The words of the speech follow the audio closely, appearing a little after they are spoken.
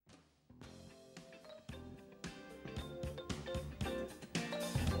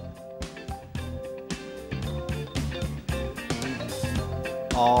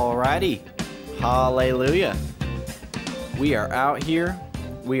Alrighty. Hallelujah. We are out here.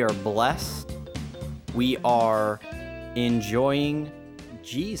 We are blessed. We are enjoying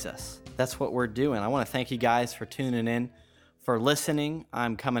Jesus. That's what we're doing. I want to thank you guys for tuning in, for listening.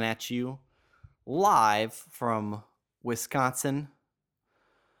 I'm coming at you live from Wisconsin,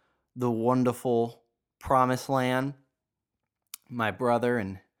 the wonderful promised land. My brother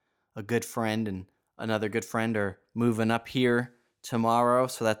and a good friend and another good friend are moving up here tomorrow,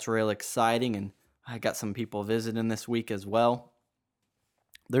 so that's real exciting, and I got some people visiting this week as well.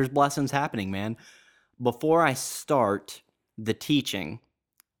 There's blessings happening, man. Before I start the teaching,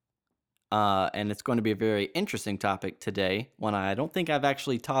 and it's going to be a very interesting topic today, one I don't think I've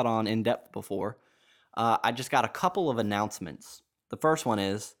actually taught on in depth before, I just got a couple of announcements. The first one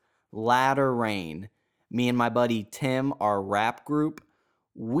is Latter Rain. Me and my buddy Tim, our rap group,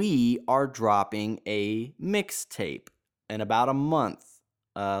 we are dropping a mixtape in about a month,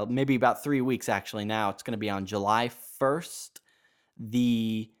 maybe about 3 weeks actually now. It's going to be on July 1st.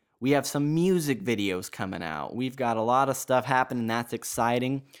 We have some music videos coming out. We've got a lot of stuff happening. That's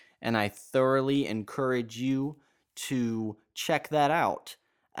exciting, and I thoroughly encourage you to check that out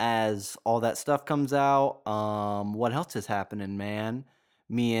as all that stuff comes out. What else is happening, man?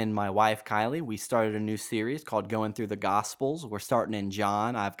 Me and my wife, Kylie, we started a new series called Going Through the Gospels. We're starting in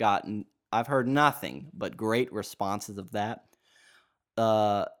John. I've heard nothing but great responses of that.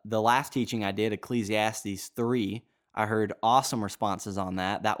 The last teaching I did, Ecclesiastes 3, I heard awesome responses on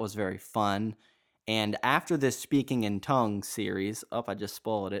that. That was very fun. And after this Speaking in Tongues series, I just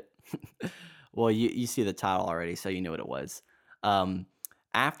spoiled it. Well, you see the title already, so you knew what it was.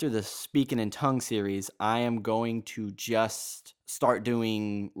 After the Speaking in Tongues series, I am going to just start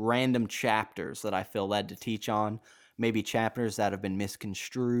doing random chapters that I feel led to teach on, maybe chapters that have been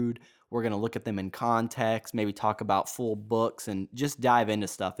misconstrued. We're going to look at them in context, maybe talk about full books, and just dive into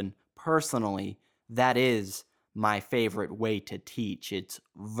stuff. And personally, that is my favorite way to teach. It's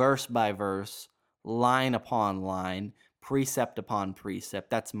verse by verse, line upon line, precept upon precept.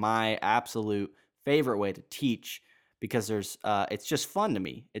 That's my absolute favorite way to teach, because it's just fun to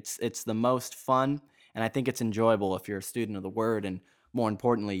me. It's the most fun, and I think it's enjoyable if you're a student of the Word, and more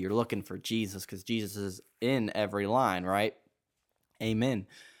importantly, you're looking for Jesus, because Jesus is in every line, right? Amen.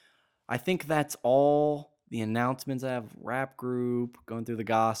 I think that's all the announcements. I have rap group, going through the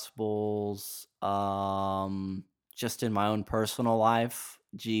Gospels. Just in my own personal life,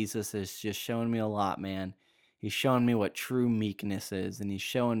 Jesus is just showing me a lot, man. He's showing me what true meekness is, and he's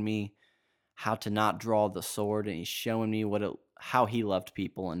showing me how to not draw the sword, and he's showing me how he loved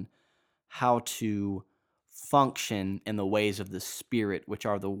people and how to function in the ways of the Spirit, which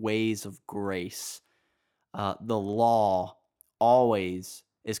are the ways of grace. The law always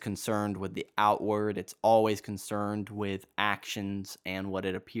is concerned with the outward. It's always concerned with actions and what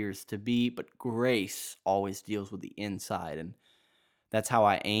it appears to be, but grace always deals with the inside, and that's how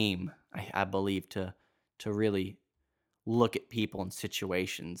I aim, I believe, to really look at people and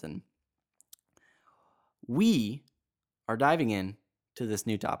situations. And we are diving in to this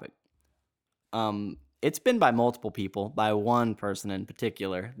new topic. It's been by multiple people, by one person in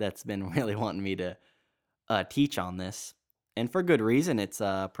particular that's been really wanting me to teach on this, and for good reason. It's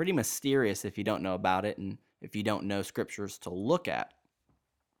pretty mysterious if you don't know about it, and if you don't know scriptures to look at.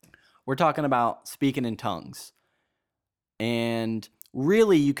 We're talking about speaking in tongues, and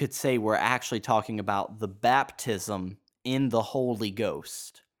really you could say we're actually talking about the baptism in the Holy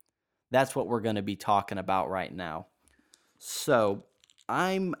Ghost. That's what we're going to be talking about right now. So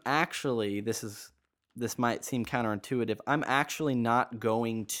I'm actually, this might seem counterintuitive, I'm actually not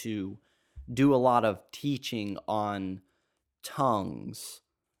going to do a lot of teaching on tongues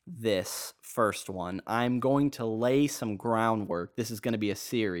this first one. I'm going to lay some groundwork. This is going to be a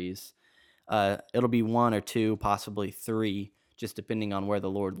series. It'll be 1 or 2, possibly 3, just depending on where the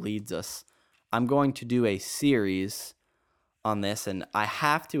Lord leads us. I'm going to do a series on this, and I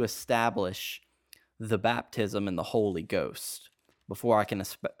have to establish the baptism in the Holy Ghost before I can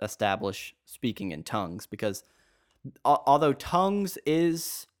establish speaking in tongues, because although tongues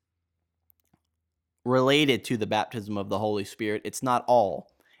is related to the baptism of the Holy Spirit, it's not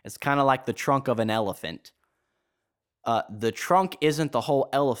all. It's kind of like the trunk of an elephant. The trunk isn't the whole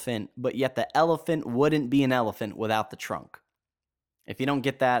elephant, but yet the elephant wouldn't be an elephant without the trunk. If you don't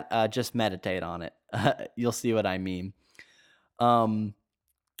get that, just meditate on it. You'll see what I mean.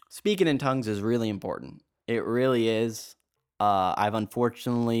 Speaking in tongues is really important. It really is. I've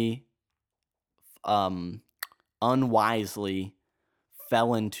unfortunately, unwisely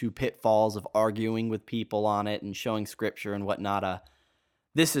fell into pitfalls of arguing with people on it and showing scripture and whatnot.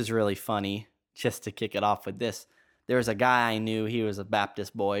 This is really funny, just to kick it off with this. There was a guy I knew, he was a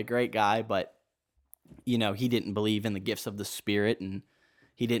Baptist boy, great guy, but he didn't believe in the gifts of the Spirit, and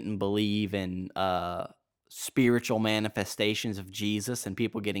he didn't believe in spiritual manifestations of Jesus and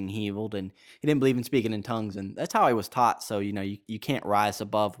people getting healed, and he didn't believe in speaking in tongues, and that's how I was taught. So you can't rise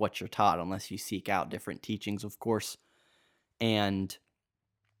above what you're taught unless you seek out different teachings, of course. And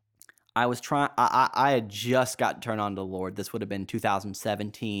I was trying. I had just got turned on to the Lord. This would have been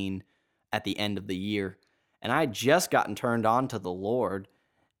 2017 at the end of the year, and I had just gotten turned on to the Lord.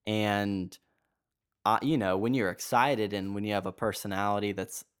 And when you're excited and when you have a personality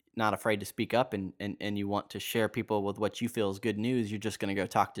that's not afraid to speak up, and you want to share people with what you feel is good news, you're just going to go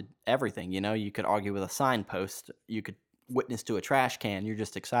talk to everything. You could argue with a signpost. You could witness to a trash can. You're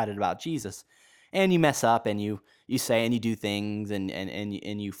just excited about Jesus. And you mess up, and you say and you do things,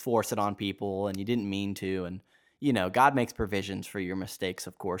 and you force it on people, and you didn't mean to. And God makes provisions for your mistakes,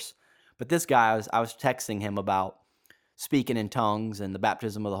 of course. But this guy, I was texting him about speaking in tongues and the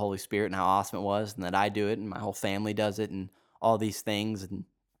baptism of the Holy Spirit and how awesome it was, and that I do it and my whole family does it and all these things. And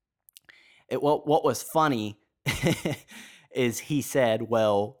what was funny is he said,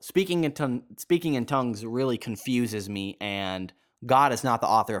 well, speaking in tongues really confuses me, and God is not the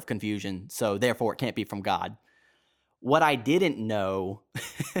author of confusion, so therefore it can't be from God. What I didn't know,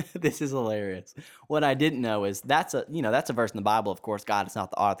 this is hilarious. What I didn't know is that's a verse in the Bible. Of course, God is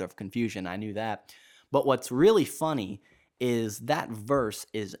not the author of confusion. I knew that. But what's really funny is that verse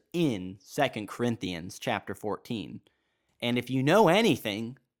is in 2 Corinthians chapter 14. And if you know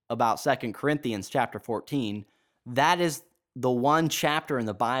anything about 2 Corinthians chapter 14, that is the one chapter in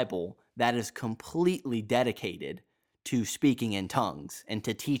the Bible that is completely dedicated to speaking in tongues and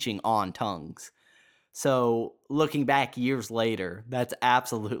to teaching on tongues. So looking back years later, that's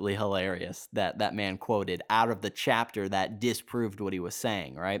absolutely hilarious that man quoted out of the chapter that disproved what he was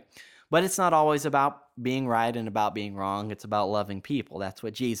saying, right? But it's not always about being right and about being wrong. It's about loving people. That's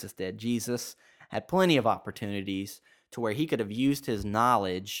what Jesus did. Jesus had plenty of opportunities to where he could have used his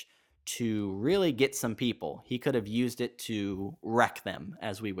knowledge to really get some people. He could have used it to wreck them,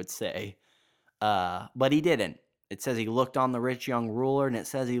 as we would say. But he didn't. It says he looked on the rich young ruler, and it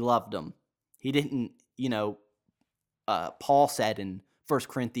says he loved him. He didn't, Paul said in 1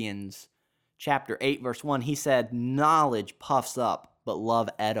 Corinthians chapter 8, verse 1, he said, knowledge puffs up, but love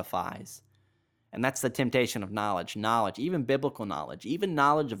edifies. And that's the temptation of knowledge, even biblical knowledge, even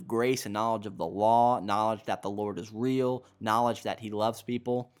knowledge of grace and knowledge of the law, knowledge that the Lord is real, knowledge that he loves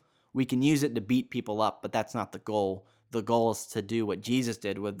people. We can use it to beat people up, but that's not the goal. The goal is to do what Jesus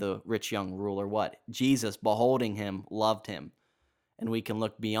did with the rich young ruler. What? Jesus, beholding him, loved him. And we can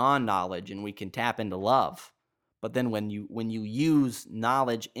look beyond knowledge, and we can tap into love. But then when you use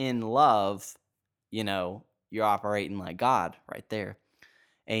knowledge in love, you're operating like God right there.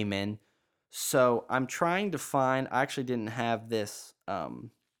 Amen. So I'm trying to find, I actually didn't have this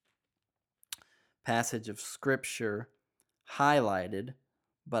passage of scripture highlighted,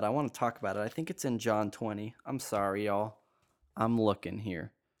 but I want to talk about it. I think it's in John 20. I'm sorry, y'all. I'm looking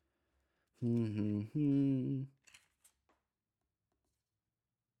here.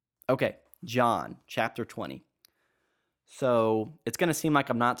 Okay, John chapter 20. So it's going to seem like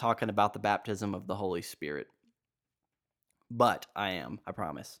I'm not talking about the baptism of the Holy Spirit, but I am, I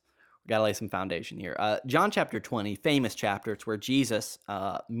promise. We got to lay some foundation here. John chapter 20, famous chapter. It's where Jesus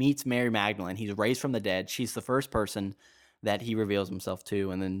meets Mary Magdalene. He's raised from the dead. She's the first person that he reveals himself to,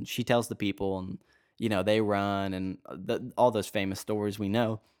 and then she tells the people, and they run, and all those famous stories we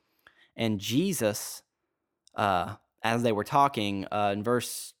know. And Jesus, as they were talking, in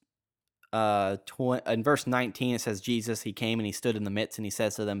verse 19, it says, Jesus, he came and he stood in the midst, and he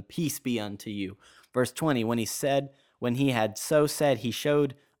says to them, peace be unto you. Verse 20, when he had so said, he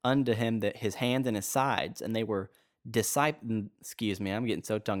showed unto him that his hands and his sides, and they were excuse me, I'm getting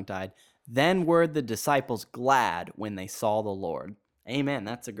so tongue-tied. Then were the disciples glad when they saw the Lord. Amen.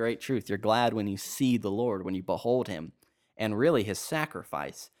 That's a great truth. You're glad when you see the Lord, when you behold him, and really his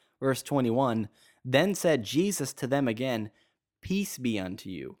sacrifice. Verse 21, then said Jesus to them again, peace be unto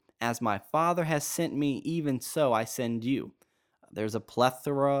you. As my Father has sent me, even so I send you. There's a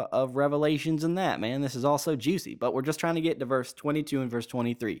plethora of revelations in that, man. This is all so juicy, but we're just trying to get to verse 22 and verse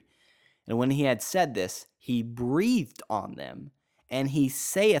 23. And when he had said this, he breathed on them, and he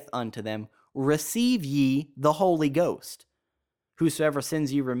saith unto them, receive ye the Holy Ghost. Whosoever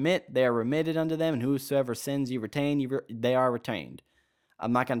sins ye remit, they are remitted unto them, and whosoever sins ye retain, they are retained.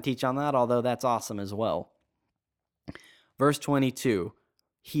 I'm not going to teach on that, although that's awesome as well. Verse 22,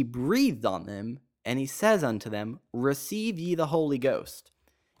 he breathed on them, and he says unto them, receive ye the Holy Ghost.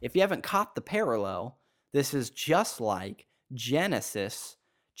 If you haven't caught the parallel, this is just like Genesis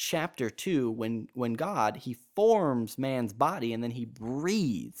chapter 2, when God, he forms man's body and then he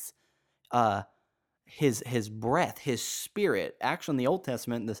breathes his breath, his spirit. Actually, in the Old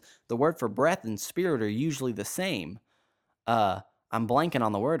Testament, the word for breath and spirit are usually the same. I'm blanking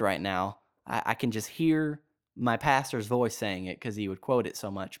on the word right now. I can just hear my pastor's voice saying it because he would quote it so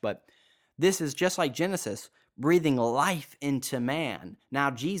much. But this is just like Genesis, breathing life into man.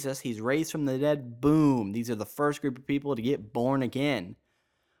 Now Jesus, he's raised from the dead. Boom. These are the first group of people to get born again.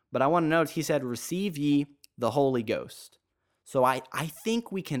 But I want to note, he said, receive ye the Holy Ghost. So I think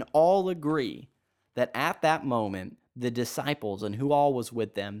we can all agree that at that moment, the disciples and who all was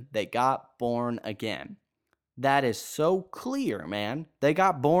with them, they got born again. That is so clear, man. They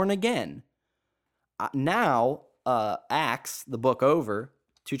got born again. Now, Acts, the book over,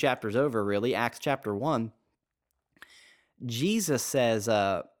 2 chapters over, really, Acts chapter 1, Jesus says,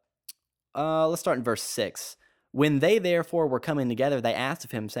 let's start in verse 6. When they therefore were coming together, they asked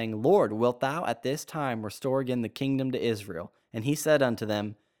of him, saying, Lord, wilt thou at this time restore again the kingdom to Israel? And he said unto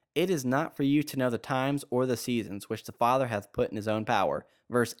them, It is not for you to know the times or the seasons which the Father hath put in his own power.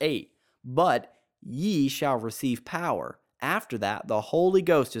 Verse 8, But ye shall receive power. After that, the Holy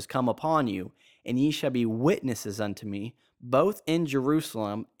Ghost is come upon you, and ye shall be witnesses unto me, both in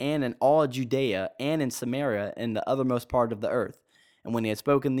Jerusalem and in all Judea and in Samaria and the othermost part of the earth. And when he had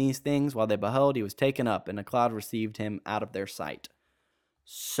spoken these things, while they beheld, he was taken up, and a cloud received him out of their sight.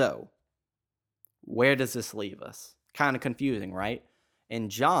 So, where does this leave us? Kind of confusing, right? In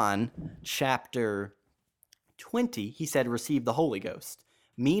John chapter 20, he said, receive the Holy Ghost.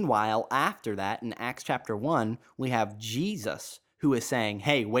 Meanwhile, after that, in Acts chapter 1, we have Jesus who is saying,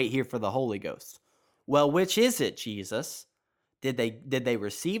 hey, wait here for the Holy Ghost. Well, which is it, Jesus? Did they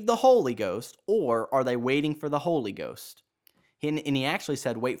receive the Holy Ghost, or are they waiting for the Holy Ghost? And he actually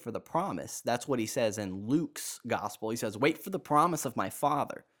said, wait for the promise. That's what he says in Luke's gospel. He says, wait for the promise of my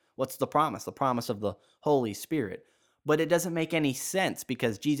Father. What's the promise? The promise of the Holy Spirit. But it doesn't make any sense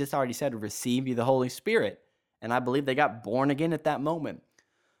because Jesus already said, receive you the Holy Spirit. And I believe they got born again at that moment.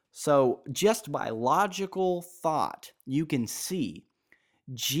 So just by logical thought, you can see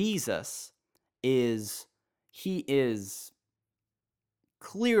Jesus is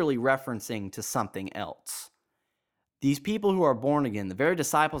clearly referencing to something else. These people who are born again, the very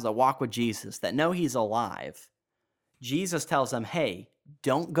disciples that walk with Jesus, that know he's alive, Jesus tells them, hey,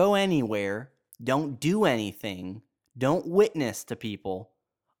 don't go anywhere, don't do anything, don't witness to people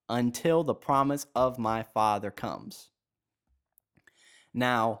until the promise of my Father comes.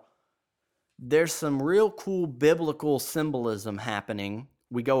 Now, there's some real cool biblical symbolism happening.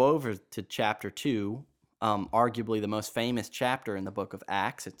 We go over to chapter 2, arguably the most famous chapter in the book of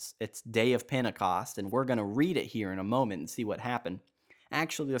Acts. It's Day of Pentecost, and we're going to read it here in a moment and see what happened.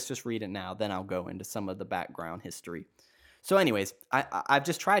 Actually, let's just read it now, then I'll go into some of the background history. So anyways, I've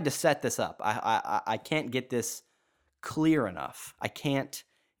just tried to set this up. I can't get this clear enough. I can't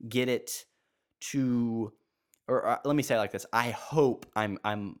get it to, or let me say it like this. I hope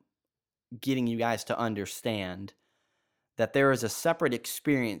I'm getting you guys to understand that there is a separate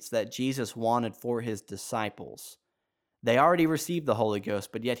experience that Jesus wanted for his disciples. They already received the Holy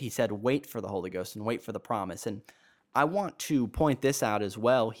Ghost, but yet he said, wait for the Holy Ghost and wait for the promise. And I want to point this out as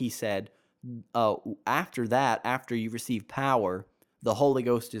well. He said, after that, after you receive power, the Holy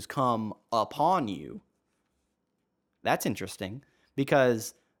Ghost is come upon you. That's interesting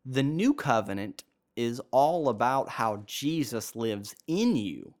because the new covenant is all about how Jesus lives in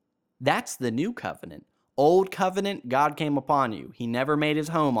you. That's the new covenant. Old covenant, God came upon you. He never made his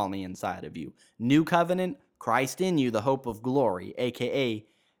home on the inside of you. New covenant, Christ in you, the hope of glory, aka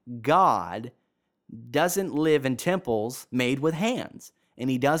God doesn't live in temples made with hands, and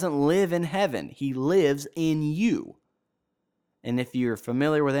he doesn't live in heaven. He lives in you. And if you're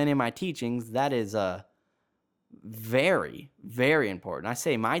familiar with any of my teachings, that is very, very important. I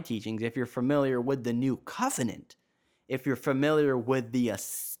say my teachings if you're familiar with the new covenant, if you're familiar with the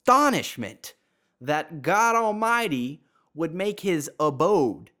astonishment that God Almighty would make his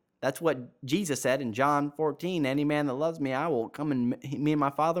abode. That's what Jesus said in John 14. Any man that loves me, I will come, and me and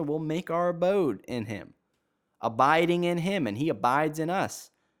my Father will make our abode in him, abiding in him, and he abides in us.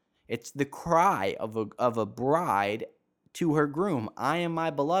 It's the cry of a bride to her groom. I am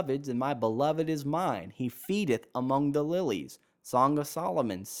my beloved's, and my beloved is mine. He feedeth among the lilies. Song of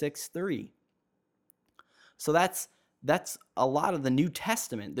Solomon 6:3. So that's a lot of the New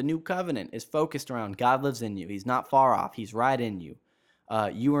Testament. The New Covenant is focused around God lives in you. He's not far off. He's right in you.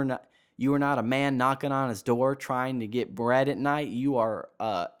 You are not a man knocking on his door trying to get bread at night. You are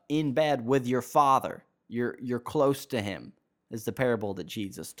in bed with your Father. You're close to him, is the parable that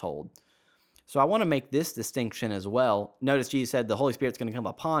Jesus told. So I want to make this distinction as well. Notice Jesus said the Holy Spirit's going to come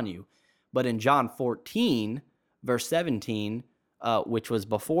upon you. But in John 14, verse 17, which was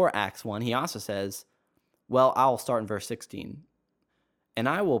before Acts 1, he also says, well, I'll start in verse 16. And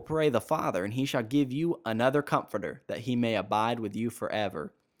I will pray the Father, and he shall give you another comforter, that he may abide with you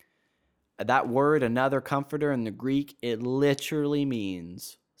forever. That word, another comforter, in the Greek, it literally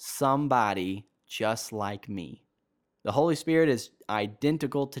means somebody just like me. The Holy Spirit is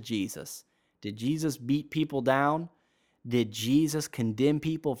identical to Jesus. Did Jesus beat people down? Did Jesus condemn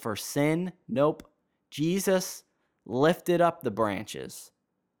people for sin? Nope. Jesus lifted up the branches.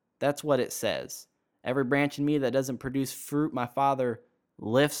 That's what it says. Every branch in me that doesn't produce fruit, my Father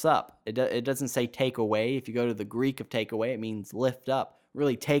lifts up. It doesn't say take away. If you go to the Greek of take away, it means lift up.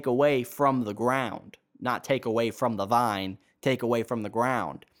 Really take away from the ground, not take away from the vine, take away from the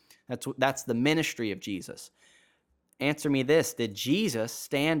ground. That's the ministry of Jesus. Answer me this. Did Jesus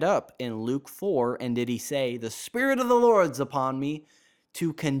stand up in Luke 4 and did he say, the Spirit of the Lord's upon me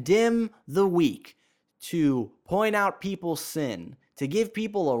to condemn the weak, to point out people's sin, to give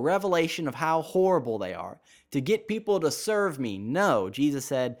people a revelation of how horrible they are, to get people to serve me? No, Jesus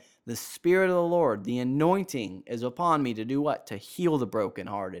said, the Spirit of the Lord, the anointing is upon me to do what? To heal the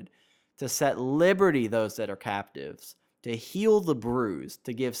brokenhearted, to set liberty those that are captives, to heal the bruised,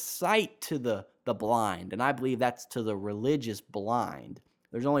 to give sight to the blind. And I believe that's to the religious blind.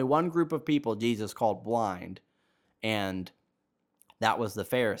 There's only one group of people Jesus called blind, and that was the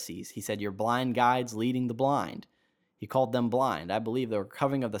Pharisees. He said, you're blind guides leading the blind. He called them blind. I believe the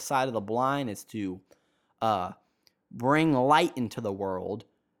recovering of the sight of the blind is to bring light into the world,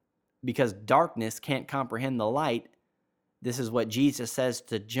 because darkness can't comprehend the light. This is what Jesus says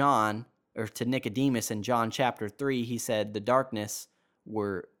to John, or to Nicodemus in John chapter 3. He said the darkness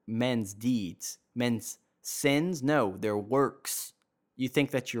were men's deeds, men's sins. No, they're works. You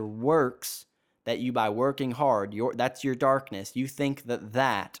think that your works, that you by working hard, that's your darkness. You think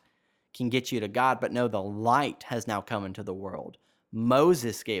that can get you to God, but no, the light has now come into the world.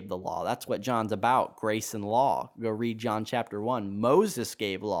 Moses gave the law. That's what John's about, grace and law. Go read John chapter 1. Moses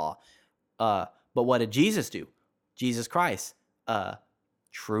gave law. But what did Jesus do? Jesus Christ,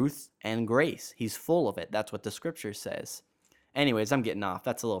 truth and grace. He's full of it. That's what the scripture says. Anyways, I'm getting off.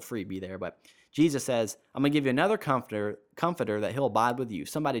 That's a little freebie there. But Jesus says, I'm going to give you another comforter that he'll abide with you.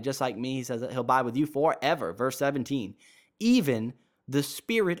 Somebody just like me, he says that he'll abide with you forever. Verse 17, even the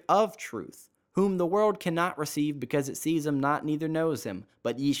Spirit of truth, whom the world cannot receive because it sees him not, neither knows him.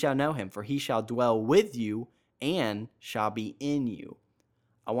 But ye shall know him, for he shall dwell with you and shall be in you.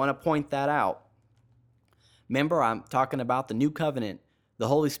 I want to point that out. Remember, I'm talking about the new covenant. The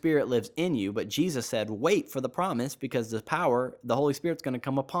Holy Spirit lives in you, but Jesus said, wait for the promise because the power, the Holy Spirit's going to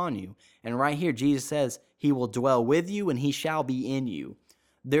come upon you. And right here, Jesus says, he will dwell with you and he shall be in you.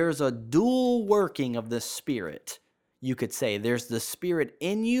 There's a dual working of the Spirit. You could say there's the Spirit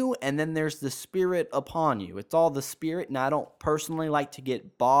in you and then there's the Spirit upon you. It's all the Spirit, and I don't personally like to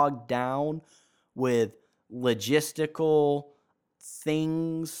get bogged down with logistical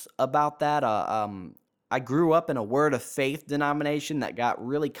things about that. I grew up in a Word of Faith denomination that got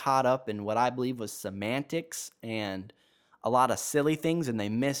really caught up in what I believe was semantics and a lot of silly things, and they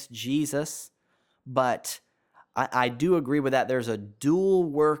missed Jesus. But I do agree with that. There's a dual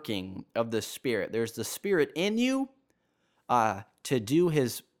working of the Spirit. There's the Spirit in you to do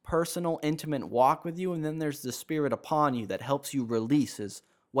his personal, intimate walk with you, and then there's the Spirit upon you that helps you release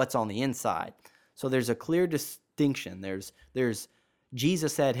what's on the inside. So there's a clear distinction. There's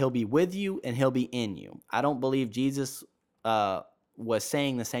Jesus said he'll be with you and he'll be in you. I don't believe Jesus was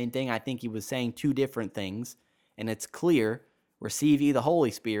saying the same thing. I think he was saying two different things, and it's clear. Receive ye the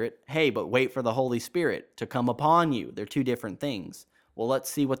Holy Spirit. Hey, but wait for the Holy Spirit to come upon you. They're two different things. Well, let's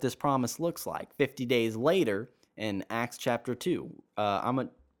see what this promise looks like. 50 days later in Acts chapter 2. I'm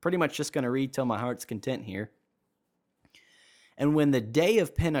pretty much just going to read till my heart's content here. And when the day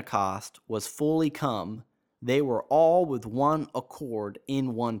of Pentecost was fully come, they were all with one accord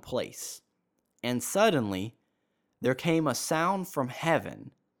in one place. And suddenly there came a sound from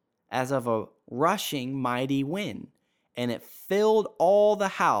heaven as of a rushing mighty wind, and it filled all the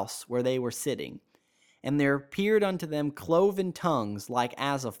house where they were sitting. And there appeared unto them cloven tongues like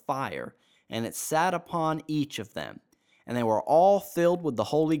as of fire, and it sat upon each of them. And they were all filled with the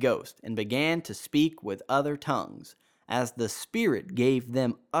Holy Ghost, and began to speak with other tongues, as the Spirit gave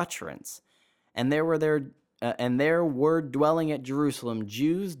them utterance. And there were dwelling at Jerusalem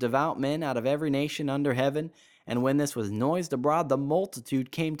Jews, devout men out of every nation under heaven. And when this was noised abroad, the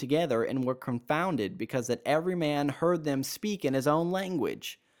multitude came together and were confounded, because that every man heard them speak in his own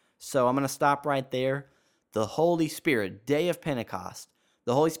language. So I'm going to stop right there. The Holy Spirit, day of Pentecost.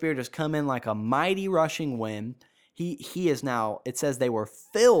 The Holy Spirit has come in like a mighty rushing wind. He is now, it says they were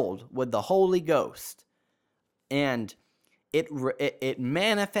filled with the Holy Ghost. And it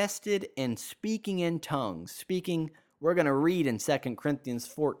manifested in speaking in tongues. We're going to read in 2 Corinthians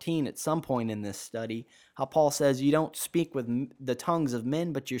 14 at some point in this study how Paul says you don't speak with the tongues of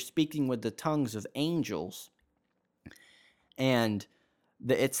men, but you're speaking with the tongues of angels. And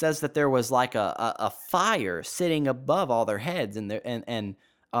it says that there was like a fire sitting above all their heads, and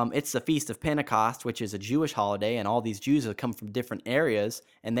it's the Feast of Pentecost, which is a Jewish holiday, and all these Jews have come from different areas,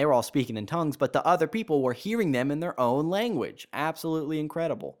 and they were all speaking in tongues, but the other people were hearing them in their own language. Absolutely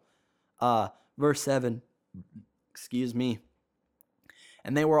incredible. Verse 7, excuse me.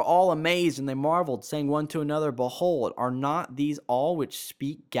 And they were all amazed, and they marveled, saying one to another, Behold, are not these all which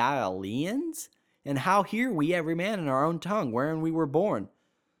speak Galileans? And how hear we every man in our own tongue, wherein we were born?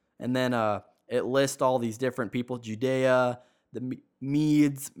 And then it lists all these different people: Judea, the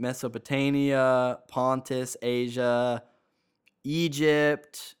Medes, Mesopotamia, Pontus, Asia,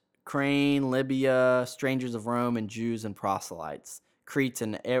 Egypt, Crane, Libya, strangers of Rome, and Jews and proselytes, Cretes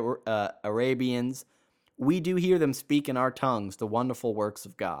and Arabians. We do hear them speak in our tongues the wonderful works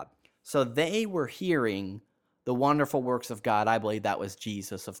of God. So they were hearing the wonderful works of God. I believe that was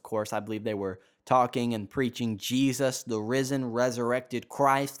Jesus, of course. I believe they were talking and preaching Jesus, the risen, resurrected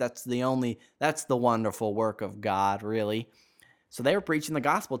Christ. That's the wonderful work of God, really. So they were preaching the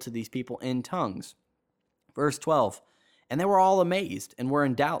gospel to these people in tongues. Verse 12, and they were all amazed and were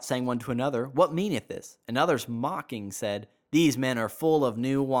in doubt, saying one to another, What meaneth this? And others mocking said, These men are full of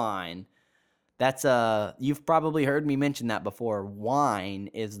new wine. That's you've probably heard me mention that before.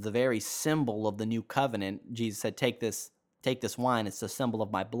 Wine is the very symbol of the new covenant. Jesus said, take this wine, it's a symbol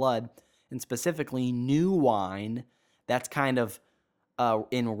of my blood. And specifically new wine, that's kind of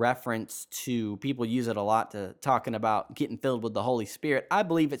in reference to, people use it a lot to talking about getting filled with the Holy Spirit. I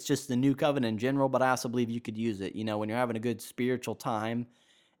believe it's just the new covenant in general, but I also believe you could use it, when you're having a good spiritual time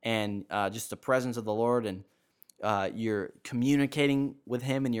and just the presence of the Lord, and you're communicating with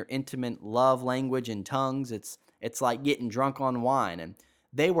him in your intimate love language in tongues. It's like getting drunk on wine. And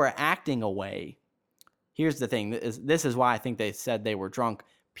they were acting away. Here's the thing. This is why I think they said they were drunk.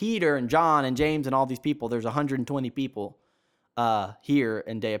 Peter and John and James and all these people, there's 120 people here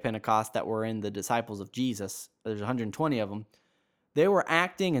in Day of Pentecost that were in the disciples of Jesus. There's 120 of them. They were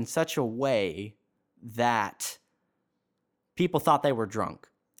acting in such a way that people thought they were drunk.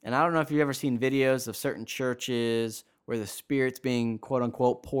 And I don't know if you've ever seen videos of certain churches where the Spirit's being, quote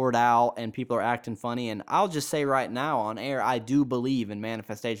unquote, poured out and people are acting funny. And I'll just say right now on air, I do believe in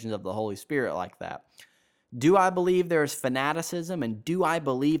manifestations of the Holy Spirit like that. Do I believe there's fanaticism, and do I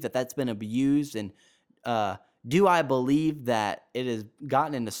believe that that's been abused, and do I believe that it has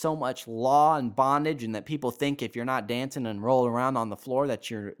gotten into so much law and bondage, and that people think if you're not dancing and rolling around on the floor that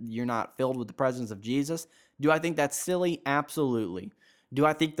you're not filled with the presence of Jesus? Do I think that's silly? Absolutely. Do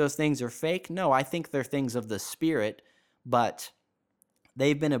I think those things are fake? No, I think they're things of the Spirit, but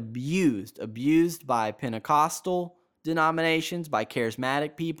they've been abused by Pentecostal denominations, by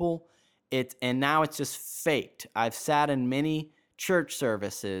charismatic people. And now it's just faked. I've sat in many church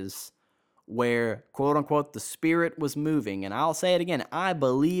services where, quote unquote, the Spirit was moving. And I'll say it again, I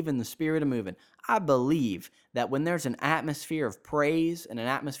believe in the Spirit of moving. I believe that when there's an atmosphere of praise and an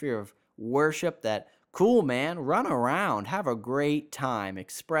atmosphere of worship, that cool, man, run around, have a great time,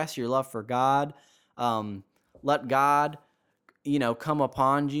 express your love for God, let God, come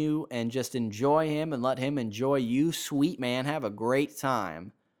upon you and just enjoy him and let him enjoy you. Sweet, man, have a great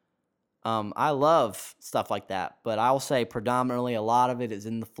time. I love stuff like that, but I'll say predominantly a lot of it is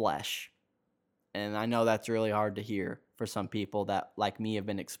in the flesh. And I know that's really hard to hear for some people that, like me, have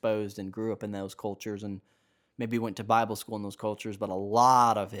been exposed and grew up in those cultures and maybe went to Bible school in those cultures, but a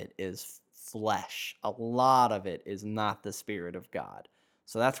lot of it is flesh. A lot of it is not the Spirit of God.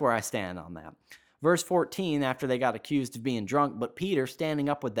 So that's where I stand on that. Verse 14, after they got accused of being drunk, but Peter, standing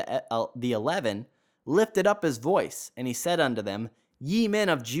up with the 11, lifted up his voice, and he said unto them, Ye men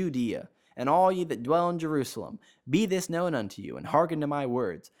of Judea, and all ye that dwell in Jerusalem, be this known unto you, and hearken to my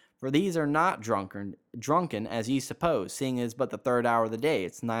words. For these are not drunken as ye suppose, seeing it is but the third hour of the day.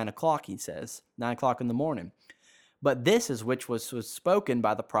 It's 9 o'clock, he says, 9 o'clock in the morning. But this is which was spoken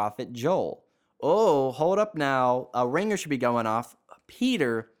by the prophet Joel. Oh, hold up now. A ringer should be going off.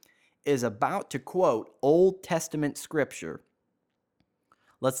 Peter is about to quote Old Testament scripture.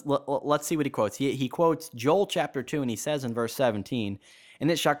 Let's see what he quotes. He quotes Joel chapter 2, and he says in verse 17, And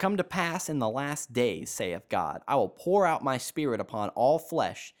it shall come to pass in the last days, saith God, I will pour out my Spirit upon all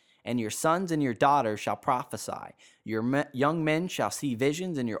flesh, and your sons and your daughters shall prophesy. Your young men shall see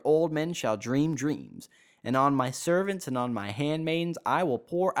visions, and your old men shall dream dreams. And on my servants and on my handmaidens I will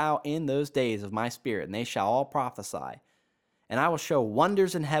pour out in those days of my Spirit, and they shall all prophesy. And I will show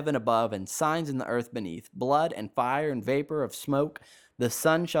wonders in heaven above and signs in the earth beneath, blood and fire and vapor of smoke. The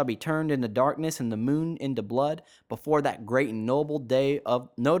sun shall be turned into darkness and the moon into blood before that great and notable day of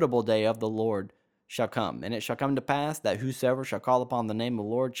the Lord shall come. And it shall come to pass that whosoever shall call upon the name of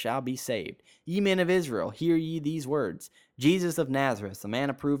the Lord shall be saved. Ye men of Israel, hear ye these words. Jesus of Nazareth, a man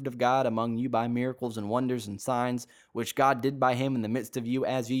approved of God among you by miracles and wonders and signs, which God did by him in the midst of you,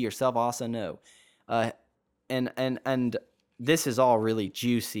 as ye yourself also know. And this is all really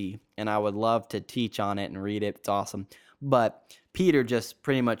juicy, and I would love to teach on it and read it. It's awesome. But Peter just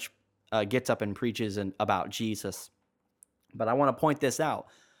pretty much gets up and preaches about Jesus. But I want to point this out.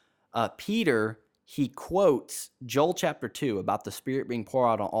 Peter, he quotes Joel chapter 2 about the Spirit being poured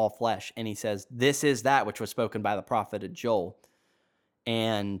out on all flesh, and he says, this is that which was spoken by the prophet Joel.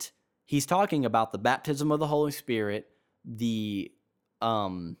 And he's talking about the baptism of the Holy Spirit, the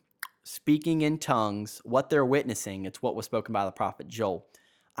speaking in tongues, what they're witnessing. It's what was spoken by the prophet Joel.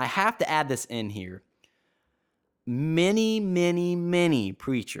 I have to add this in here. Many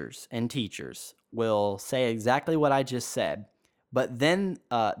preachers and teachers will say exactly what I just said, but then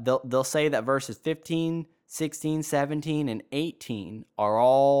they'll say that verses 15, 16, 17, and 18 are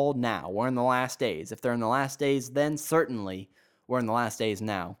all now. We're in the last days. If they're in the last days, then certainly we're in the last days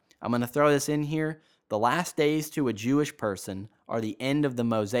now. I'm going to throw this in here. The last days to a Jewish person are the end of the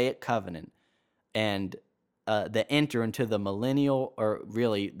Mosaic covenant and the enter into the millennial, or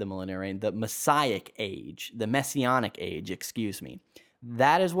really the millennial reign, the Messianic age, excuse me.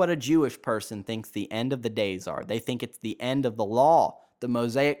 That is what a Jewish person thinks the end of the days are. They think it's the end of the law, the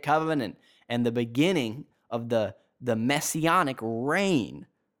Mosaic covenant, and the beginning of the Messianic reign,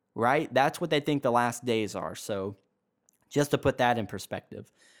 right? That's what they think the last days are. So just to put that in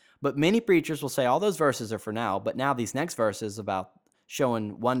perspective. But many preachers will say all those verses are for now, but now these next verses about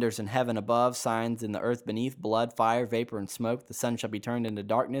showing wonders in heaven above, signs in the earth beneath, blood, fire, vapor, and smoke. The sun shall be turned into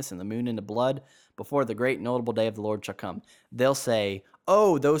darkness and the moon into blood before the great notable day of the Lord shall come. They'll say,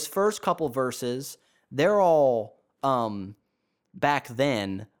 oh, those first couple verses, they're all back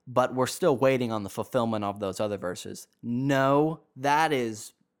then, but we're still waiting on the fulfillment of those other verses. No, that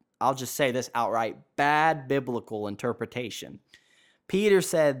is, I'll just say this outright, bad biblical interpretation. Peter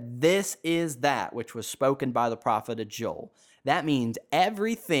said, this is that which was spoken by the prophet Joel. That means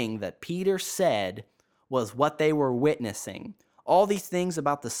everything that Peter said was what they were witnessing. All these things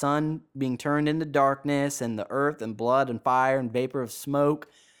about the sun being turned into darkness and the earth and blood and fire and vapor of smoke,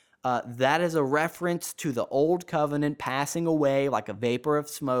 that is a reference to the old covenant passing away like a vapor of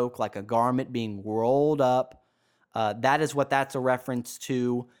smoke, like a garment being rolled up. That is what that's a reference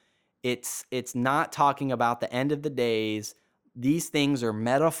to. It's not talking about the end of the days. These things are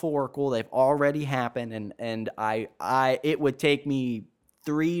metaphorical. They've already happened, and it would take me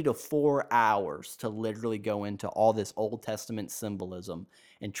 3 to 4 hours to literally go into all this Old Testament symbolism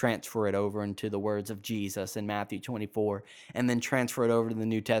and transfer it over into the words of Jesus in Matthew 24, and then transfer it over to the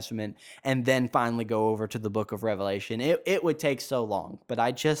New Testament, and then finally go over to the book of Revelation. It would take so long, but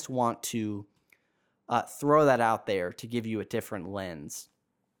I just want to throw that out there to give you a different lens.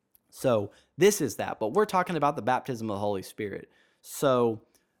 So this is that, but we're talking about the baptism of the Holy Spirit. So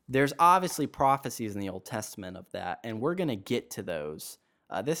there's obviously prophecies in the Old Testament of that, and we're going to get to those.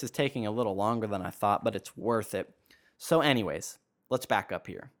 This is taking a little longer than I thought, but it's worth it. So anyways, let's back up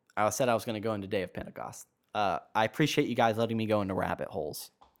here. I said I was going to go into Day of Pentecost. I appreciate you guys letting me go into rabbit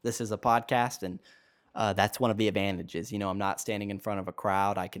holes. This is a podcast, and that's one of the advantages. You know, I'm not standing in front of a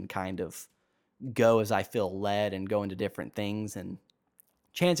crowd. I can kind of go as I feel led and go into different things, and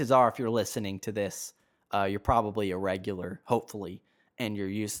chances are, if you're listening to this, you're probably a regular, hopefully, and you're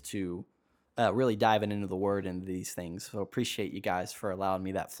used to really diving into the Word and these things. So appreciate you guys for allowing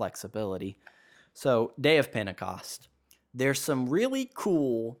me that flexibility. So Day of Pentecost. There's some really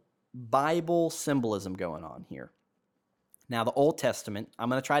cool Bible symbolism going on here. Now, the Old Testament, I'm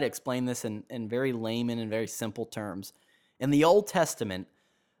going to try to explain this in very layman and very simple terms. In the Old Testament,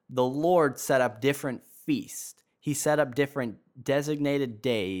 the Lord set up different feasts. He set up different designated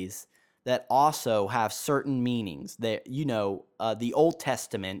days that also have certain meanings. That, the Old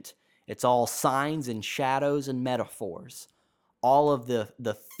Testament, it's all signs and shadows and metaphors. All of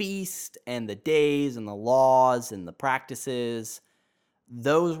the feast and the days and the laws and the practices,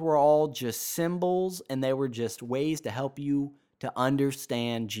 those were all just symbols, and they were just ways to help you to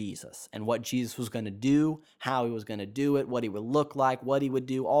understand Jesus and what Jesus was going to do, how he was going to do it, what he would look like, what he would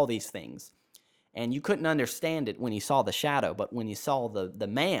do, all these things. And you couldn't understand it when you saw the shadow, but when you saw the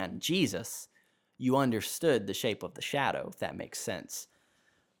man, Jesus, you understood the shape of the shadow, if that makes sense.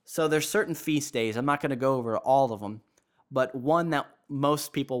 So there's certain feast days. I'm not going to go over all of them, but one that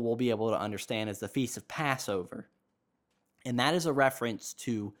most people will be able to understand is the Feast of Passover. And that is a reference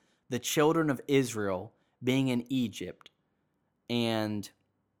to the children of Israel being in Egypt and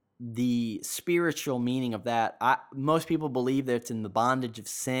the spiritual meaning of that. Most people believe that it's in the bondage of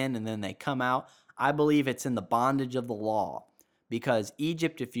sin and then they come out. I believe it's in the bondage of the law, because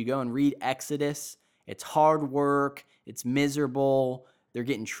Egypt, if you go and read Exodus, it's hard work, it's miserable, they're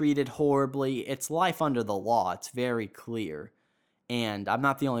getting treated horribly. It's life under the law. It's very clear. And I'm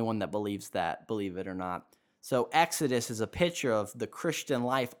not the only one that believes that, believe it or not. So Exodus is a picture of the Christian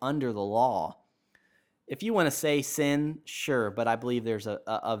life under the law. If you want to say sin, sure, but I believe there's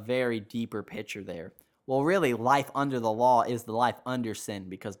a very deeper picture there. Well, really, life under the law is the life under sin,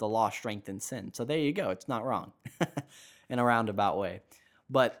 because the law strengthens sin. So there you go. It's not wrong in a roundabout way.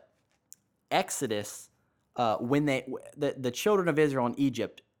 But Exodus, when the children of Israel in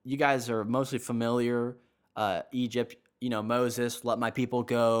Egypt, you guys are mostly familiar. Egypt, Moses, let my people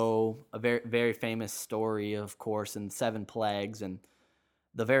go, a very, very famous story, of course, and 7 plagues. And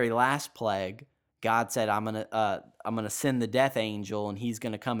the very last plague, God said, I'm gonna send the death angel, and he's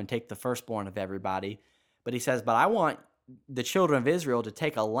gonna come and take the firstborn of everybody. But he says, but I want the children of Israel to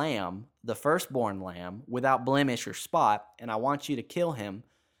take a lamb, the firstborn lamb, without blemish or spot, and I want you to kill him,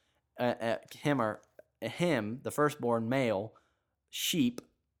 the firstborn male sheep,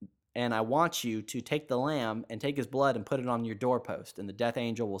 and I want you to take the lamb and take his blood and put it on your doorpost, and the death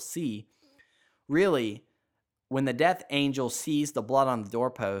angel will see. Really, when the death angel sees the blood on the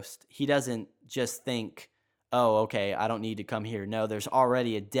doorpost, he doesn't just think, oh, okay, I don't need to come here. No, there's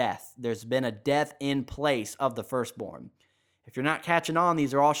already a death. There's been a death in place of the firstborn. If you're not catching on,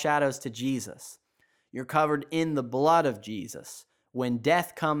 these are all shadows to Jesus. You're covered in the blood of Jesus. When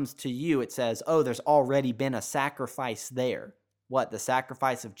death comes to you, it says, oh, there's already been a sacrifice there. What? The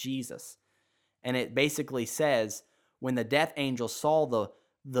sacrifice of Jesus. And it basically says, when the death angel saw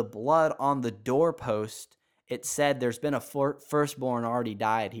the blood on the doorpost, it said there's been a firstborn already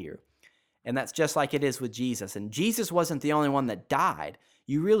died here. And that's just like it is with Jesus. And Jesus wasn't the only one that died.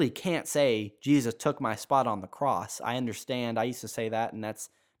 You really can't say, Jesus took my spot on the cross. I understand. I used to say that, and that's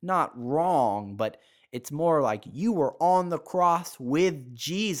not wrong, but it's more like you were on the cross with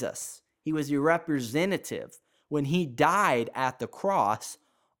Jesus. He was your representative. When he died at the cross,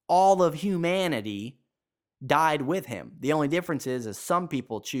 all of humanity died with him. The only difference is some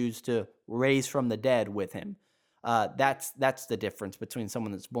people choose to raise from the dead with him. That's the difference between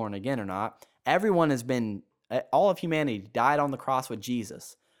someone that's born again or not. Everyone has been, all of humanity died on the cross with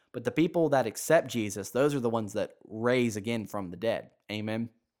Jesus. But the people that accept Jesus, those are the ones that raise again from the dead. Amen.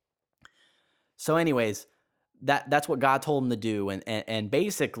 So anyways, that's what God told them to do. And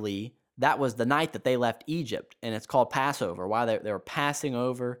basically, that was the night that they left Egypt. And it's called Passover. While they were passing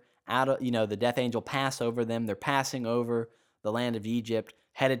over out of, the death angel passed over them. They're passing over the land of Egypt,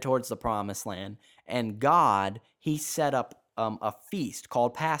 headed towards the promised land. And God, he set up a feast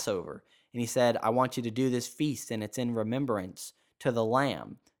called Passover. And he said, I want you to do this feast, and it's in remembrance to the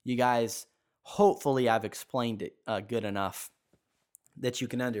Lamb. You guys, hopefully I've explained it good enough that you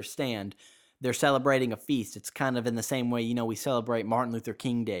can understand. They're celebrating a feast. It's kind of in the same way, we celebrate Martin Luther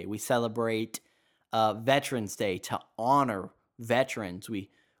King Day. We celebrate Veterans Day to honor veterans.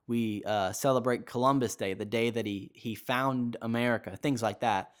 We celebrate Columbus Day, the day that he found America, things like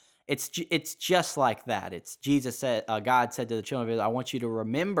that. It's just like that. It's Jesus said, God said to the children of Israel, I want you to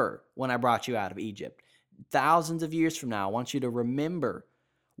remember when I brought you out of Egypt. Thousands of years from now, I want you to remember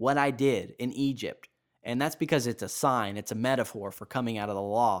what I did in Egypt. And that's because it's a sign, it's a metaphor for coming out of the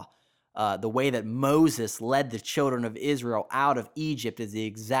law. The way that Moses led the children of Israel out of Egypt is the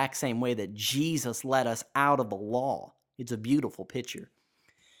exact same way that Jesus led us out of the law. It's a beautiful picture.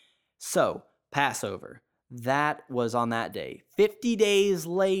 So, Passover, that was on that day. 50 days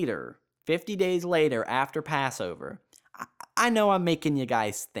later after Passover, I know I'm making you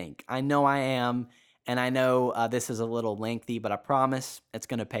guys think. I know I am, and I know this is a little lengthy, but I promise it's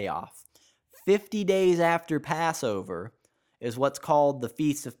going to pay off. 50 days after Passover is what's called the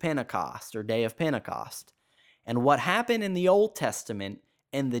Feast of Pentecost, or Day of Pentecost. And what happened in the Old Testament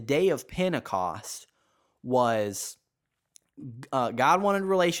in the Day of Pentecost was God wanted a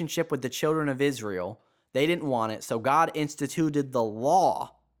relationship with the children of Israel. They didn't want it, so God instituted the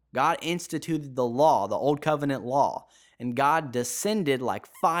law. God instituted the law, the Old Covenant law. And God descended like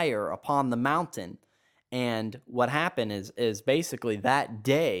fire upon the mountain. And what happened is basically that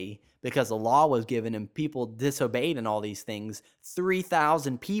day, because the law was given and people disobeyed and all these things,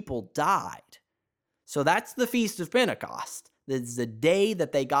 3,000 people died. So that's the Feast of Pentecost. It's the day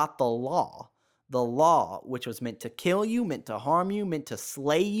that they got the law. The law, which was meant to kill you, meant to harm you, meant to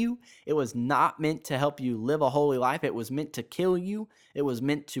slay you. It was not meant to help you live a holy life. It was meant to kill you. It was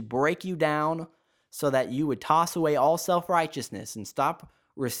meant to break you down so that you would toss away all self-righteousness and stop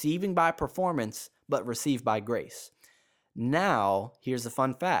receiving by performance, but receive by grace. Now, here's the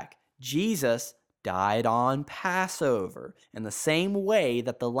fun fact. Jesus died on Passover. In the same way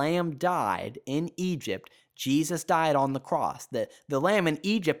that the lamb died in Egypt, Jesus died on the cross. The lamb in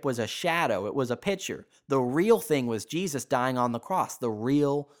Egypt was a shadow. It was a picture. The real thing was Jesus dying on the cross, the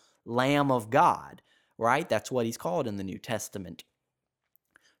real Lamb of God, right? That's what he's called in the New Testament.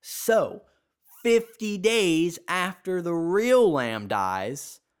 So, 50 days after the real lamb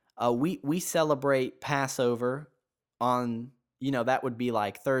dies, we celebrate Passover on, that would be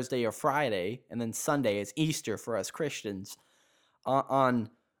like Thursday or Friday, and then Sunday is Easter for us Christians.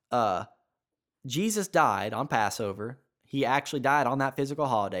 Jesus died on Passover. He actually died on that physical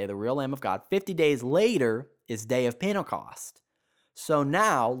holiday, the real Lamb of God. 50 days later is Day of Pentecost. So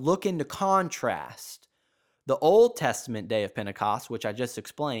now look into contrast. The Old Testament Day of Pentecost, which I just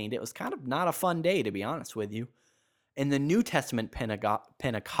explained, it was kind of not a fun day, to be honest with you. In the New Testament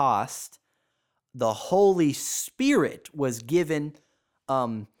Pentecost, the Holy Spirit was given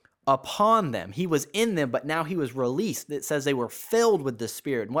upon them. He was in them, but now he was released. It says they were filled with the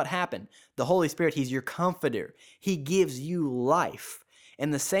Spirit. And what happened? The Holy Spirit, he's your comforter. He gives you life.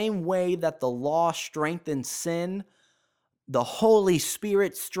 In the same way that the law strengthens sin, the Holy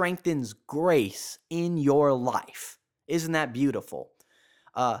Spirit strengthens grace in your life. Isn't that beautiful?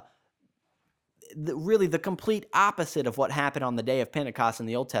 Really, the complete opposite of what happened on the day of Pentecost in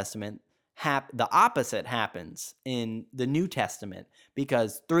the Old Testament, the opposite happens in the New Testament,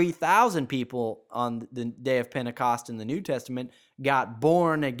 because 3,000 people on the day of Pentecost in the New Testament got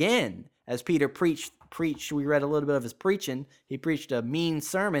born again. As Peter preached, we read a little bit of his preaching. He preached a mean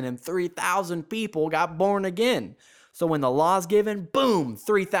sermon, and 3,000 people got born again. So when the law's given, boom,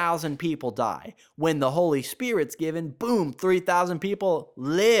 3,000 people die. When the Holy Spirit's given, boom, 3,000 people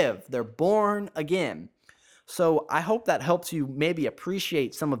live. They're born again. So I hope that helps you maybe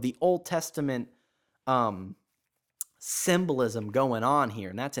appreciate some of the Old Testament symbolism going on here.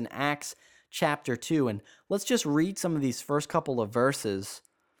 And that's in Acts chapter 2. And let's just read some of these first couple of verses.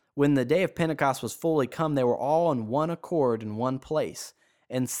 When the day of Pentecost was fully come, they were all in one accord in one place.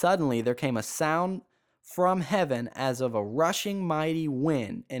 And suddenly there came a sound from heaven as of a rushing mighty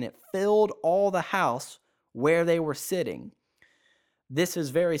wind, and it filled all the house where they were sitting. This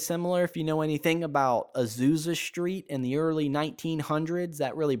is very similar if you know anything about Azusa Street in the early 1900s.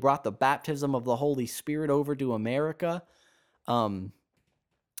 That really brought the baptism of the Holy Spirit over to America. The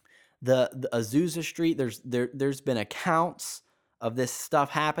Azusa Street, there's been accounts of this stuff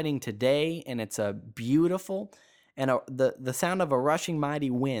happening today, and it's a beautiful. And the sound of a rushing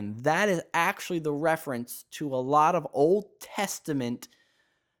mighty wind, that is actually the reference to a lot of Old Testament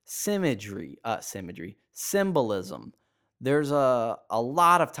symbolism. There's a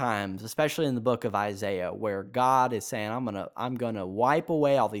lot of times, especially in the book of Isaiah, where God is saying, I'm gonna wipe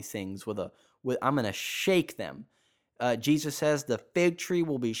away all these things I'm gonna shake them. Jesus says the fig tree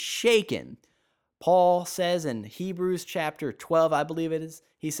will be shaken. Paul says in Hebrews chapter 12, I believe it is,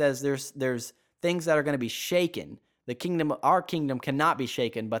 he says there's things that are going to be shaken. Our kingdom cannot be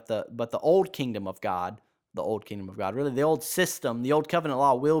shaken, but the old kingdom of God, really the old system, the old covenant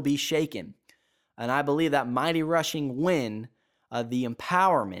law will be shaken. And I believe that mighty rushing wind, the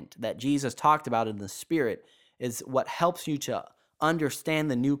empowerment that Jesus talked about in the Spirit, is what helps you to understand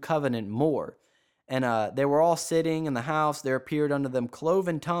the new covenant more. And they were all sitting in the house. There appeared unto them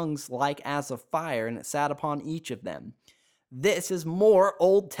cloven tongues like as of fire, and it sat upon each of them. This is more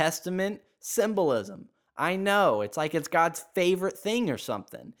Old Testament symbolism. I know, it's like it's God's favorite thing or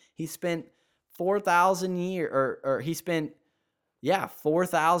something. He spent 4,000 years, or he spent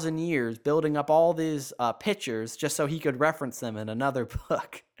 4,000 years building up all these pictures just so he could reference them in another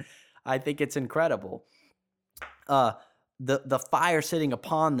book. I think it's incredible. The fire sitting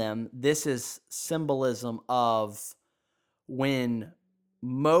upon them, this is symbolism of when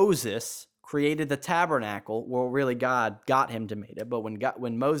Moses created the tabernacle. Well, really God got him to make it, but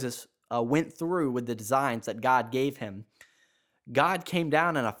when Moses went through with the designs that God gave him, God came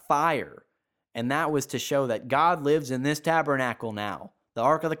down in a fire. And that was to show that God lives in this tabernacle now. The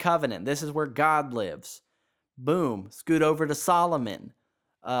Ark of the Covenant, this is where God lives. Boom, scoot over to Solomon.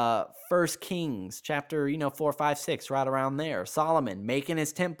 1 Kings chapter 4, 5, 6, right around there. Solomon making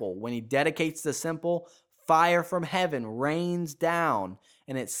his temple. When he dedicates the temple, fire from heaven rains down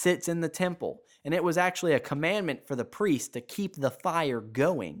and it sits in the temple. And it was actually a commandment for the priest to keep the fire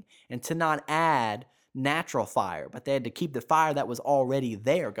going and to not add natural fire, but they had to keep the fire that was already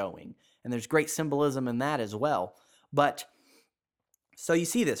there going. And there's great symbolism in that as well. But so you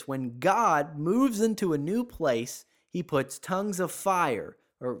see this, when God moves into a new place, he puts he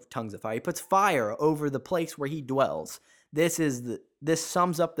puts fire over the place where he dwells. This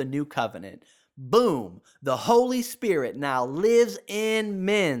sums up the new covenant. Boom, the Holy Spirit now lives in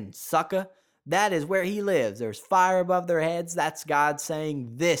men, sucker. That is where he lives. There's fire above their heads. That's God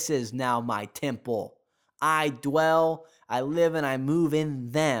saying, this is now my temple. I dwell, I live, and I move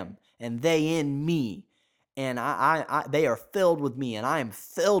in them, and they in me. And they are filled with me, and I am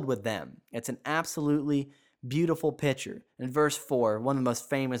filled with them. It's an absolutely beautiful picture. In verse 4, one of the most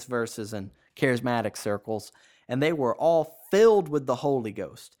famous verses in charismatic circles, and they were all filled with the Holy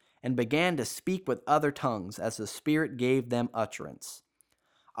Ghost, and began to speak with other tongues as the Spirit gave them utterance.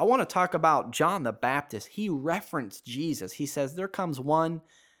 I want to talk about John the Baptist. He referenced Jesus. He says, there comes one,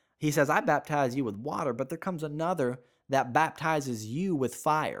 he says, I baptize you with water, but there comes another that baptizes you with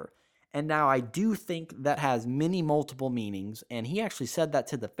fire. And now I do think that has many multiple meanings, and he actually said that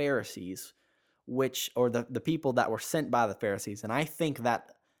to the Pharisees, or the people that were sent by the Pharisees, and I think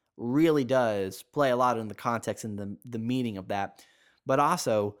that really does play a lot in the context and the meaning of that. But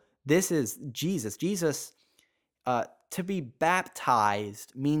also, this is Jesus. Jesus, to be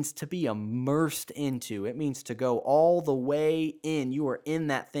baptized means to be immersed into. It means to go all the way in. You are in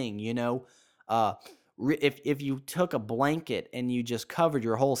that thing, If you took a blanket and you just covered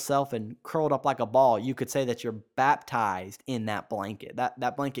your whole self and curled up like a ball, you could say that you're baptized in that blanket.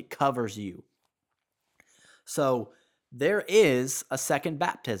 That blanket covers you. So there is a second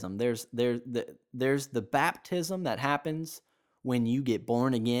baptism. There's the baptism that happens when you get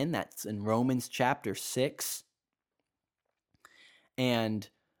born again. That's in Romans chapter 6. And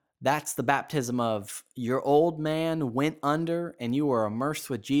that's the baptism of your old man went under and you were immersed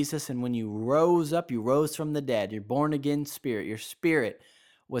with Jesus. And when you rose up, you rose from the dead. You're born again spirit. Your spirit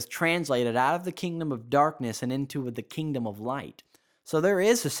was translated out of the kingdom of darkness and into the kingdom of light. So there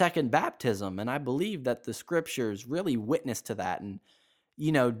is a second baptism, and I believe that the scriptures really witness to that. And,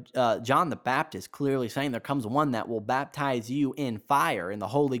 John the Baptist clearly saying there comes one that will baptize you in fire, in the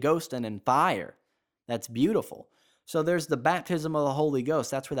Holy Ghost and in fire. That's beautiful. So there's the baptism of the Holy Ghost.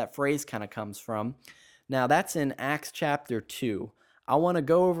 That's where that phrase kind of comes from. Now, that's in Acts chapter 2. I want to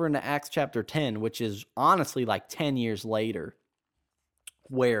go over into Acts chapter 10, which is honestly like 10 years later,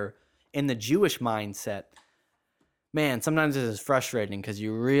 where in the Jewish mindset, man, sometimes this is frustrating because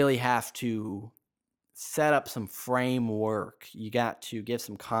you really have to set up some framework. You got to give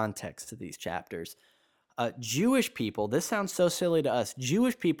some context to these chapters. Jewish people, this sounds so silly to us.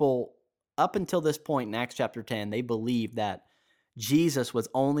 Jewish people, up until this point in Acts chapter 10, they believed that Jesus was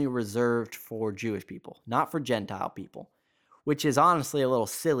only reserved for Jewish people, not for Gentile people, which is honestly a little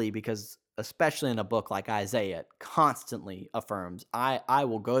silly because, especially in a book like Isaiah, it constantly affirms, I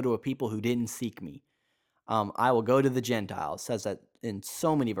will go to a people who didn't seek me. I will go to the Gentiles. It says that in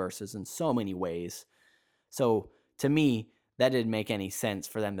so many verses, in so many ways. So to me, that didn't make any sense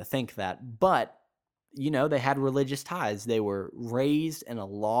for them to think that. But, they had religious ties. They were raised in a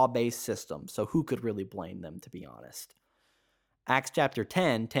law-based system. So who could really blame them, to be honest? Acts chapter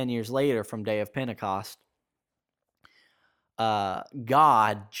 10 years later from day of Pentecost,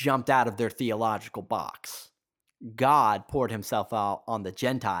 God jumped out of their theological box. God poured himself out on the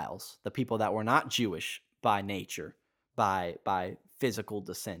Gentiles, the people that were not Jewish by nature, by physical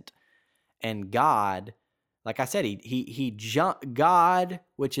descent. And God, like I said, he jumped, God,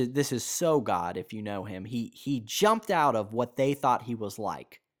 this is so God if you know him, he jumped out of what they thought he was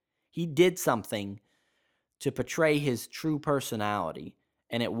like. He did something to portray his true personality,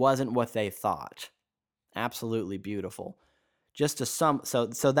 and it wasn't what they thought. Absolutely beautiful.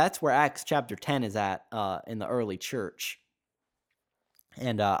 So that's where Acts chapter 10 is at in the early church.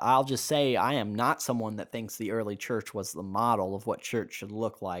 And I'll just say I am not someone that thinks the early church was the model of what church should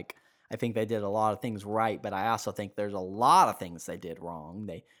look like. I think they did a lot of things right, but I also think there's a lot of things they did wrong.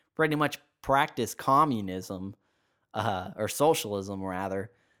 They pretty much practiced communism, or socialism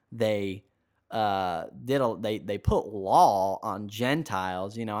rather. They they put law on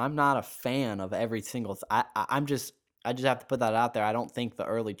Gentiles. I'm not a fan of every single. I just have to put that out there. I don't think the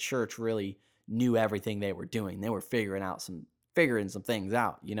early church really knew everything they were doing. They were figuring some things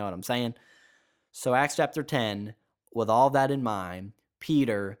out. You know what I'm saying? So Acts chapter 10, with all that in mind,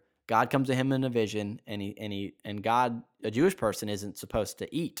 Peter, God comes to him in a vision, and God, a Jewish person, isn't supposed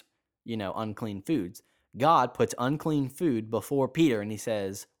to eat, unclean foods. God puts unclean food before Peter, and he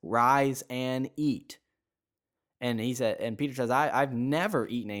says, "Rise and eat." And Peter says, I've never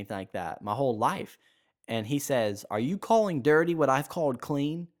eaten anything like that my whole life. And he says, "Are you calling dirty what I've called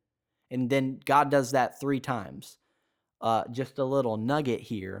clean?" And then God does that 3 times. just a little nugget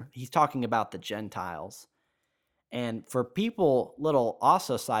here. He's talking about the Gentiles. And for people, little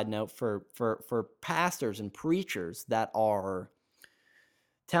also side note, for pastors and preachers that are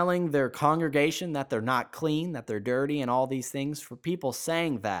telling their congregation that they're not clean, that they're dirty, and all these things, for people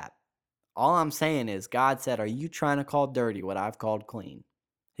saying that, all I'm saying is God said, are you trying to call dirty what I've called clean?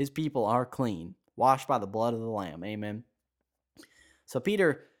 His people are clean, washed by the blood of the Lamb. Amen. So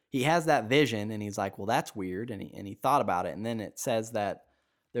Peter, he has that vision, and he's like, well, that's weird, and he thought about it. And then it says that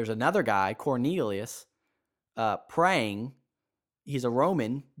there's another guy, Cornelius, praying. He's a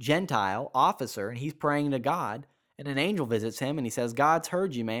Roman Gentile officer, and he's praying to God. And an angel visits him, and he says, God's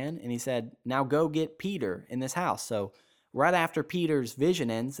heard you, man. And he said, now go get Peter in this house. So right after Peter's vision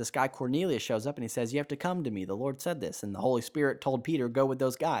ends, this guy Cornelius shows up, and he says, you have to come to me. The Lord said this. And the Holy Spirit told Peter, go with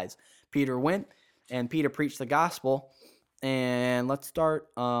those guys. Peter went, and Peter preached the gospel. And let's start,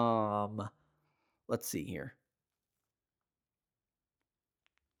 let's see here.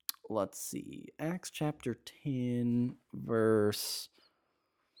 Let's see. Acts chapter 10, verse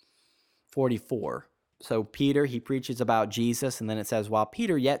 44. So Peter, he preaches about Jesus, and then it says, while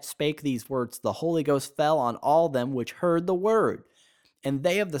Peter yet spake these words, the Holy Ghost fell on all them which heard the word. And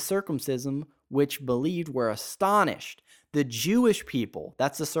they of the circumcision which believed were astonished. The Jewish people,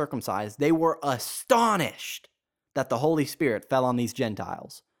 that's the circumcised, they were astonished that the Holy Spirit fell on these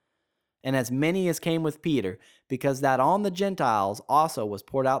Gentiles. And as many as came with Peter, because that on the Gentiles also was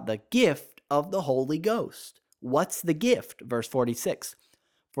poured out the gift of the Holy Ghost. What's the gift? Verse 46.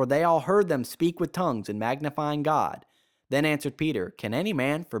 For they all heard them speak with tongues and magnifying God. Then answered Peter, can any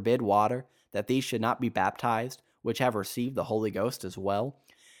man forbid water, that these should not be baptized, which have received the Holy Ghost as well?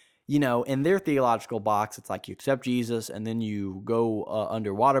 You know, in their theological box, it's like you accept Jesus, and then you go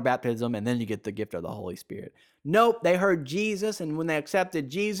under water baptism, and then you get the gift of the Holy Spirit. Nope, they heard Jesus, and when they accepted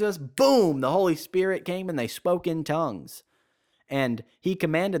Jesus, boom, the Holy Spirit came, and they spoke in tongues. And he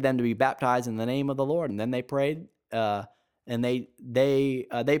commanded them to be baptized in the name of the Lord. And then they prayed, and they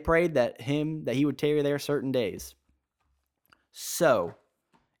prayed that he would tarry there certain days. So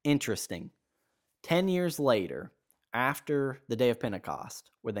interesting. 10 years later, after the day of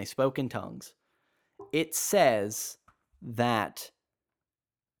Pentecost, where they spoke in tongues, it says that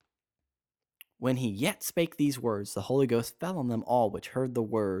when he yet spake these words, the Holy Ghost fell on them all which heard the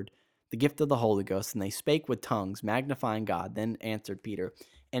word, the gift of the Holy Ghost, and they spake with tongues, magnifying God. Then answered Peter.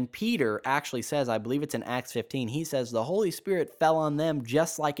 And Peter actually says, I believe it's in Acts 15, he says the Holy Spirit fell on them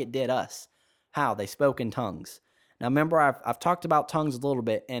just like it did us. How? They spoke in tongues. Now remember, I've talked about tongues a little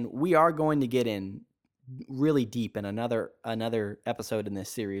bit, and we are going to get in really deep in another episode in this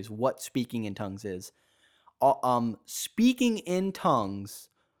series what speaking in tongues is. Speaking in tongues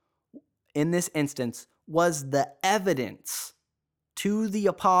in this instance was the evidence to the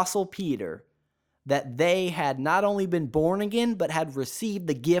Apostle Peter that they had not only been born again, but had received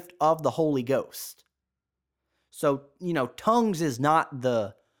the gift of the Holy Ghost. So, you know, tongues is not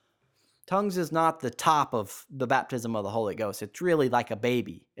the top of the baptism of the Holy Ghost. It's really like a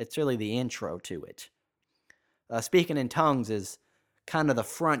baby. It's really the intro to it. Speaking in tongues is kind of the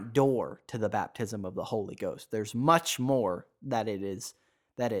front door to the baptism of the Holy Ghost. There's much more that it is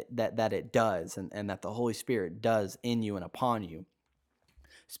that it does and that the Holy Spirit does in you and upon you.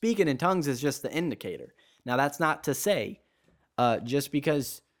 Speaking in tongues is just the indicator. Now, that's not to say just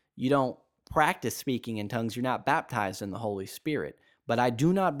because you don't practice speaking in tongues, you're not baptized in the Holy Spirit. But I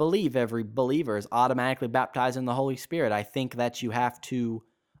do not believe every believer is automatically baptized in the Holy Spirit. I think that you have to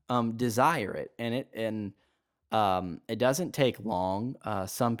desire it, and it doesn't take long.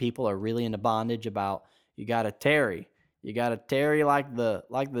 Some people are really into bondage about you got to tarry. You got to tarry like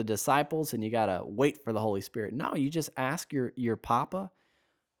the disciples, and you got to wait for the Holy Spirit. No, you just ask your papa.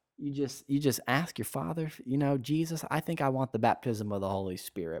 You just ask your father, you know, Jesus, I think I want the baptism of the Holy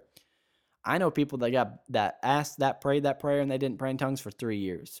Spirit. I know people that prayed that prayer, and they didn't pray in tongues for 3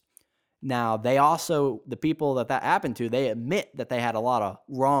 years. Now, the people that happened to, they admit that they had a lot of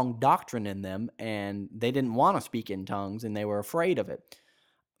wrong doctrine in them, and they didn't want to speak in tongues, and they were afraid of it.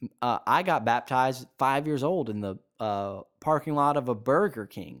 I got baptized 5 years old in the parking lot of a Burger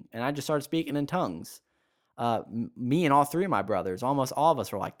King, and I just started speaking in tongues. Me and all three of my brothers, almost all of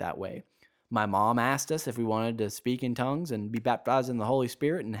us were like that way. My mom asked us if we wanted to speak in tongues and be baptized in the Holy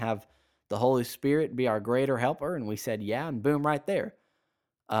Spirit and have the Holy Spirit be our greater helper, and we said yeah, and boom, right there.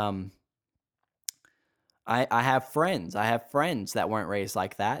 I have friends that weren't raised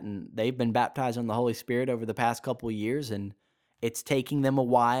like that, and they've been baptized in the Holy Spirit over the past couple of years, and it's taking them a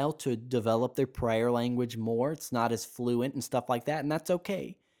while to develop their prayer language more. It's not as fluent and stuff like that, and that's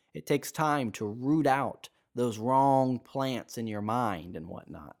okay. It takes time to root out those wrong plants in your mind and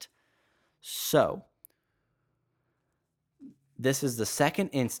whatnot. So, This is the second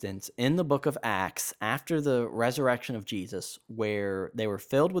instance in the book of Acts after the resurrection of Jesus where they were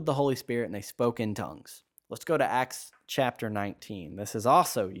filled with the Holy Spirit and they spoke in tongues. Let's go to Acts chapter 19. This is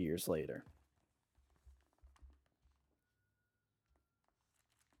also years later.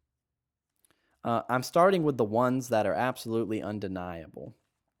 I'm starting with the ones that are absolutely undeniable.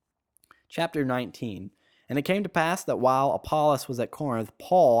 Chapter 19. And it came to pass that while Apollos was at Corinth,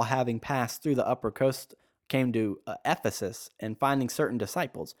 Paul, having passed through the upper coast, came to Ephesus, and finding certain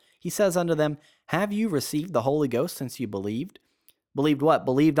disciples, he says unto them, Have you received the Holy Ghost since you believed? Believed what?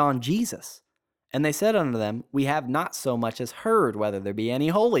 Believed on Jesus. And they said unto them, We have not so much as heard whether there be any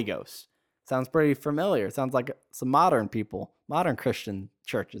Holy Ghost. Sounds pretty familiar. Sounds like some modern people, modern Christian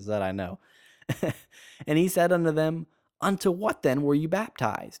churches that I know. And he said unto them, Unto what then were you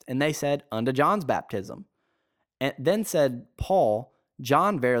baptized? And they said, Unto John's baptism. And then said Paul,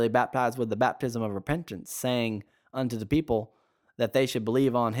 John verily baptized with the baptism of repentance, saying unto the people that they should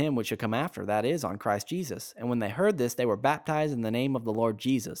believe on him which should come after, that is, on Christ Jesus. And when they heard this, they were baptized in the name of the Lord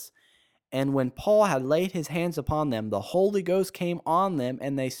Jesus. And when Paul had laid his hands upon them, the Holy Ghost came on them,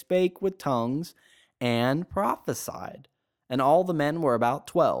 and they spake with tongues and prophesied. And all the men were about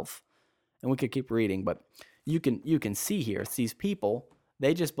 12. And we could keep reading, but you can see here, it's these people,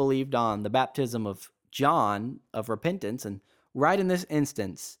 they just believed on the baptism of John of repentance, and right in this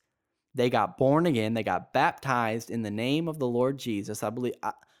instance, they got born again, they got baptized in the name of the Lord Jesus. I believe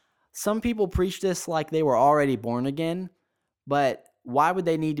some people preach this like they were already born again, but why would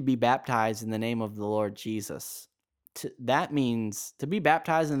they need to be baptized in the name of the Lord Jesus? That means to be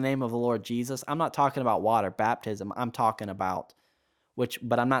baptized in the name of the Lord Jesus. I'm not talking about water baptism. I'm talking about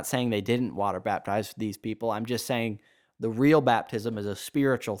but I'm not saying they didn't water baptize these people. I'm just saying the real baptism is a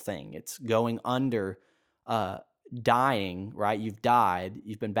spiritual thing. It's going under, dying, right? You've died.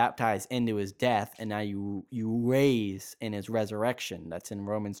 You've been baptized into his death, and now you raise in his resurrection. That's in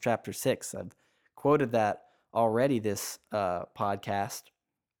Romans chapter 6. I've quoted that already this podcast,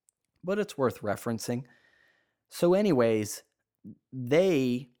 but it's worth referencing. So anyways,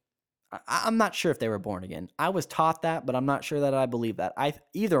 I'm not sure if they were born again. I was taught that, but I'm not sure that I believe that.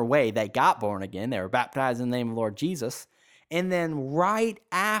 Either way, they got born again. They were baptized in the name of the Lord Jesus. And then right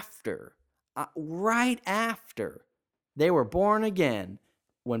after they were born again,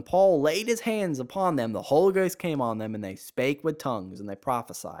 when Paul laid his hands upon them, the Holy Ghost came on them, and they spake with tongues, and they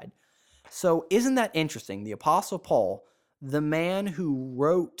prophesied. So isn't that interesting? The Apostle Paul, the man who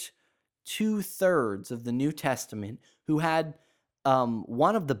wrote 2/3 of the New Testament, who had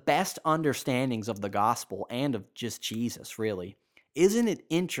one of the best understandings of the gospel and of just Jesus, really. Isn't it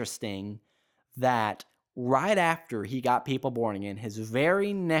interesting that right after he got people born again, his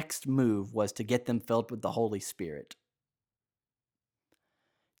very next move was to get them filled with the Holy Spirit?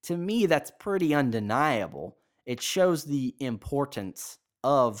 To me, that's pretty undeniable. It shows the importance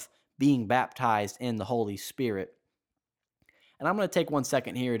of being baptized in the Holy Spirit. And I'm going to take 1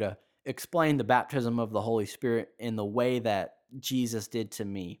 second here to explain the baptism of the Holy Spirit in the way that Jesus did to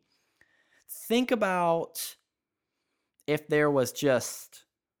me. Think about if there was just,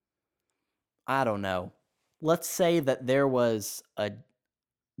 I don't know, let's say that there was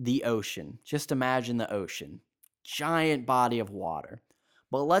the ocean. Just imagine the ocean, giant body of water.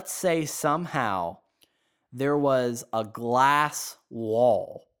 But let's say somehow there was a glass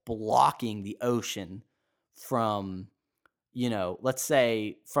wall blocking the ocean from, let's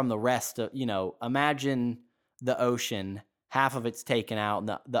say from the rest of, imagine the ocean, half of it's taken out,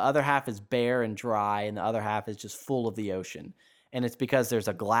 and the other half is bare and dry, and the other half is just full of the ocean. And it's because there's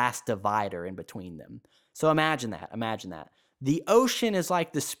a glass divider in between them. So imagine that. The ocean is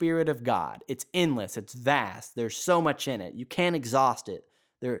like the Spirit of God. It's endless. It's vast. There's so much in it. You can't exhaust it.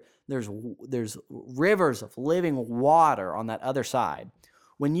 There's rivers of living water on that other side.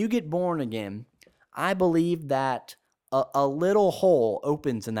 When you get born again, I believe that a little hole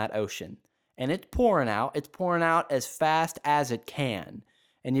opens in that ocean. And it's pouring out as fast as it can.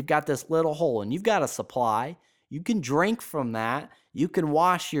 And you've got this little hole, and you've got a supply. You can drink from that. You can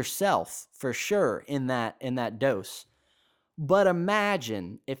wash yourself for sure in that dose. But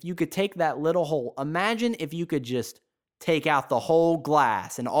imagine if you could take that little hole. Imagine if you could just take out the whole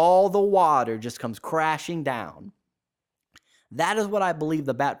glass and all the water just comes crashing down. That is what I believe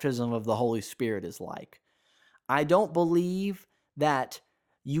the baptism of the Holy Spirit is like. I don't believe that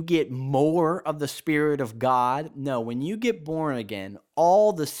you get more of the Spirit of God. No, when you get born again,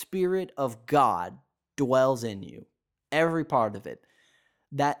 all the Spirit of God dwells in you, every part of it.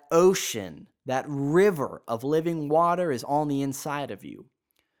 That ocean, that river of living water is on the inside of you.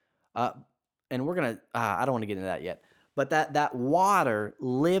 And we're going to, I don't want to get into that yet, but that water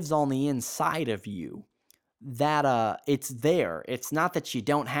lives on the inside of you. it's there. It's not that you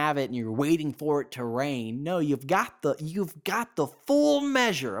don't have it and you're waiting for it to rain. No, you've got the full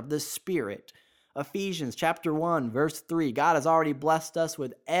measure of the Spirit. Ephesians chapter 1, verse 3, God has already blessed us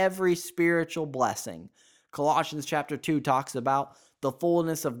with every spiritual blessing. Colossians chapter 2 talks about the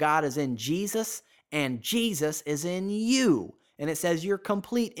fullness of God is in Jesus, and Jesus is in you. And it says you're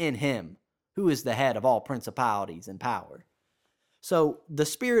complete in him, who is the head of all principalities and power. So the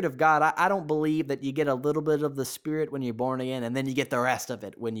Spirit of God, I don't believe that you get a little bit of the Spirit when you're born again and then you get the rest of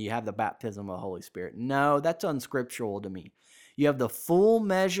it when you have the baptism of the Holy Spirit. No, that's unscriptural to me. You have the full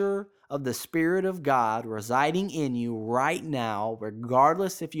measure of the Spirit of God residing in you right now,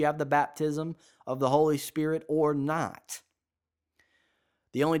 regardless if you have the baptism of the Holy Spirit or not.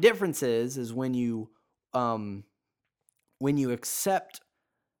 The only difference is when you accept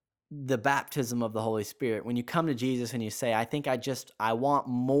the baptism of the Holy Spirit, when you come to Jesus and you say, I want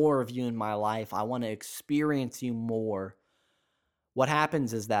more of you in my life. I want to experience you more. What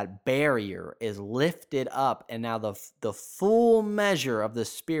happens is that barrier is lifted up, and now the full measure of the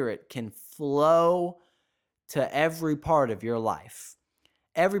Spirit can flow to every part of your life.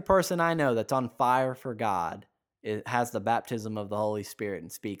 Every person I know that's on fire for God has the baptism of the Holy Spirit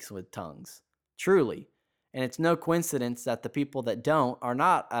and speaks with tongues. Truly. And it's no coincidence that the people that don't are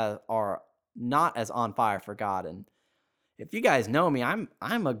not as on fire for God. And if you guys know me, I'm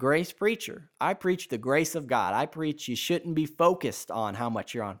a grace preacher. I preach the grace of God. I preach you shouldn't be focused on how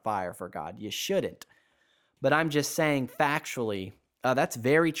much you're on fire for God. You shouldn't. But I'm just saying factually, that's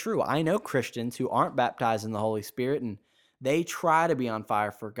very true. I know Christians who aren't baptized in the Holy Spirit, and they try to be on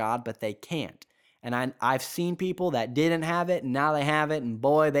fire for God, but they can't. And I've seen people that didn't have it, and now they have it, and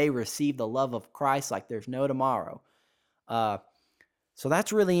boy, they receive the love of Christ like there's no tomorrow. So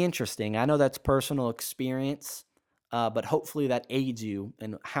that's really interesting. I know that's personal experience, but hopefully that aids you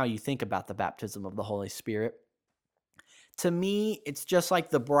in how you think about the baptism of the Holy Spirit. To me, it's just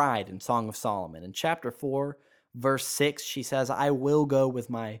like the bride in Song of Solomon. In chapter 4, verse 6, she says, I will go with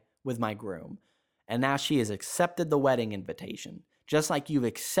my groom. And now she has accepted the wedding invitation, just like you've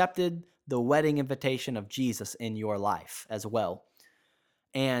accepted the wedding invitation of Jesus in your life as well.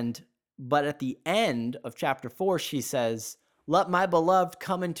 But at the end of chapter 4, she says, let my beloved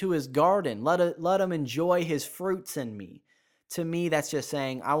come into his garden. Let him enjoy his fruits in me. To me, that's just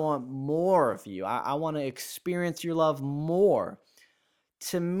saying, I want more of you. I want to experience your love more.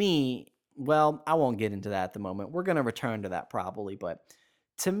 To me, well, I won't get into that at the moment. We're going to return to that probably, but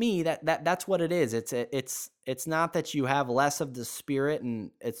to me, that's what it is. It's not that you have less of the Spirit, and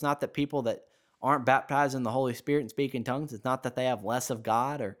it's not that people that aren't baptized in the Holy Spirit and speak in tongues, it's not that they have less of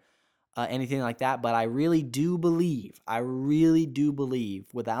God or anything like that. But I really do believe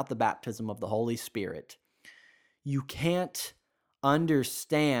without the baptism of the Holy Spirit, you can't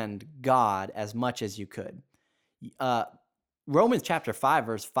understand God as much as you could. Romans chapter 5,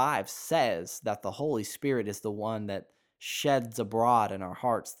 verse 5 says that the Holy Spirit is the one that sheds abroad in our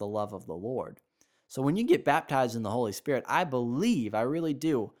hearts the love of the Lord. So when you get baptized in the Holy Spirit, I really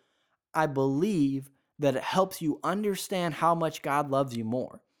do, I believe that it helps you understand how much God loves you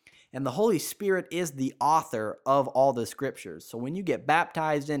more. And the Holy Spirit is the author of all the scriptures. So when you get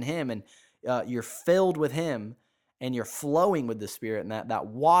baptized in him and you're filled with him and you're flowing with the Spirit, and that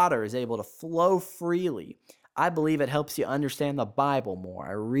water is able to flow freely, I believe it helps you understand the Bible more.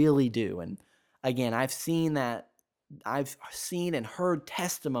 I really do. And again, I've seen and heard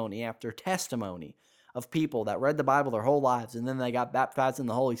testimony after testimony of people that read the Bible their whole lives, and then they got baptized in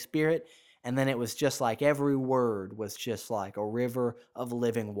the Holy Spirit, and then it was just like every word was just like a river of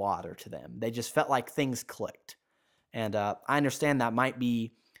living water to them. They just felt like things clicked. And I understand that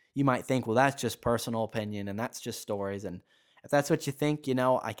you might think, well, that's just personal opinion and that's just stories. And if that's what you think,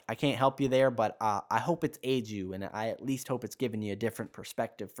 I can't help you there, but I hope it's aids you, and I at least hope it's given you a different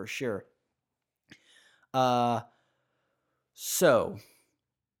perspective for sure. So,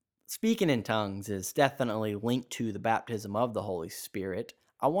 speaking in tongues is definitely linked to the baptism of the Holy Spirit.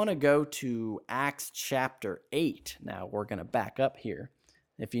 I want to go to Acts chapter 8. Now, we're going to back up here.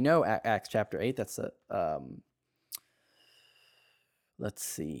 If you know Acts chapter 8, that's let's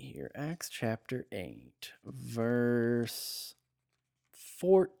see here. Acts chapter 8, verse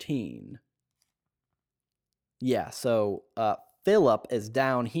 14. Yeah, so Philip is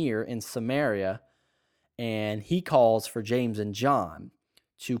down here in Samaria, and he calls for James and John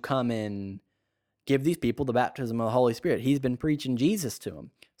to come and give these people the baptism of the Holy Spirit. He's been preaching Jesus to them.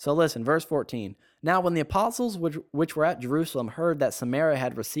 So listen, verse 14. Now when the apostles which were at Jerusalem heard that Samaria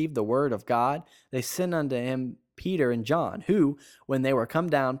had received the word of God, they sent unto him Peter and John, who, when they were come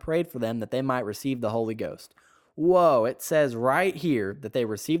down, prayed for them that they might receive the Holy Ghost. Whoa, it says right here that they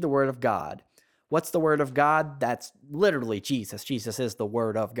received the word of God. What's the Word of God? That's literally Jesus. Jesus is the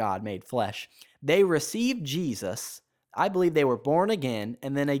Word of God made flesh. They received Jesus. I believe they were born again,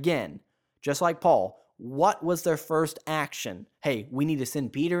 and then again, just like Paul, what was their first action? Hey, we need to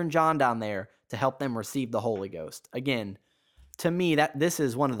send Peter and John down there to help them receive the Holy Ghost. Again, to me, that this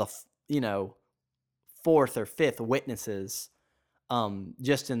is one of the, fourth or fifth witnesses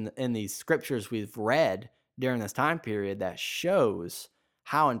just in these scriptures we've read during this time period that shows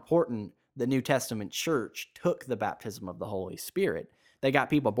how important the New Testament church took the baptism of the Holy Spirit. They got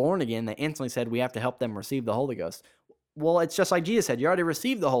people born again. They instantly said, we have to help them receive the Holy Ghost. Well, it's just like Jesus said, you already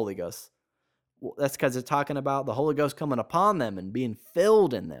received the Holy Ghost. Well, that's because it's talking about the Holy Ghost coming upon them and being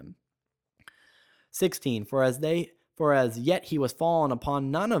filled in them. 16, for as yet he was fallen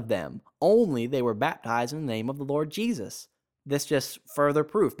upon none of them, only they were baptized in the name of the Lord Jesus. This just further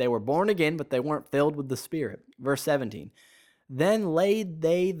proof. They were born again, but they weren't filled with the Spirit. Verse 17, then laid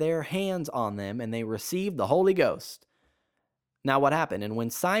they their hands on them, and they received the Holy Ghost. Now what happened? And when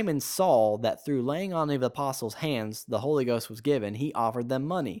Simon saw that through laying on the apostles' hands the Holy Ghost was given, he offered them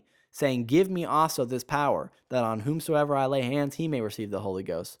money, saying, give me also this power, that on whomsoever I lay hands he may receive the Holy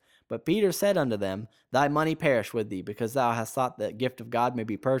Ghost. But Peter said unto them, thy money perish with thee, because thou hast thought that gift of God may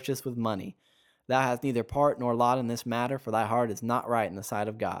be purchased with money. Thou hast neither part nor lot in this matter, for thy heart is not right in the sight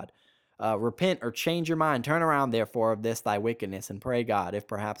of God. Repent or change your mind, turn around therefore of this thy wickedness, and pray God, if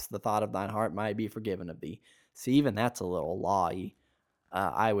perhaps the thought of thine heart might be forgiven of thee. See, even that's a little law-y.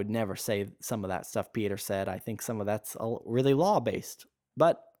 I would never say some of that stuff Peter said. I think some of that's really law-based.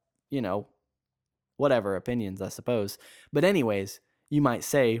 But, whatever, opinions, I suppose. But anyways, you might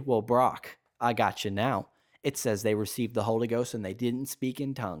say, well, Brock, I got you now. It says they received the Holy Ghost and they didn't speak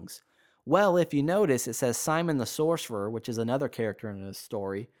in tongues. Well, if you notice, it says Simon the sorcerer, which is another character in this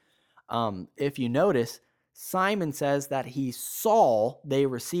story. If you notice, Simon says that he saw they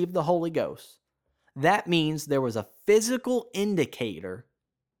received the Holy Ghost. That means there was a physical indicator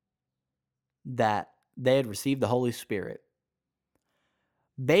that they had received the Holy Spirit.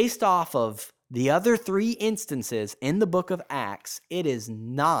 Based off of the other three instances in the book of Acts, it is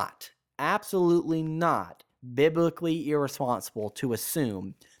not, absolutely not, biblically irresponsible to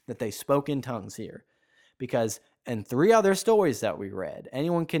assume that they spoke in tongues here. Because in three other stories that we read,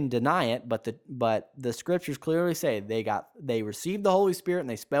 anyone can deny it, but the scriptures clearly say they received the Holy Spirit and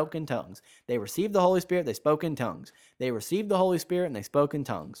they spoke in tongues. They received the Holy Spirit, they spoke in tongues. They received the Holy Spirit and they spoke in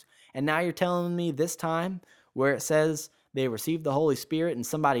tongues. And now you're telling me this time where it says they received the Holy Spirit and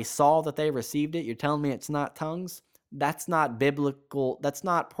somebody saw that they received it, you're telling me it's not tongues? That's not biblical. That's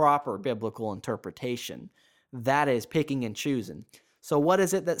not proper biblical interpretation. That is picking and choosing. So what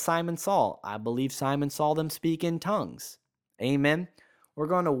is it that Simon saw? I believe Simon saw them speak in tongues. Amen. We're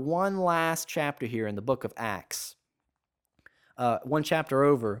going to one last chapter here in the book of Acts. One chapter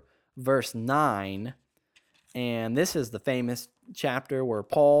over, verse 9. And this is the famous chapter where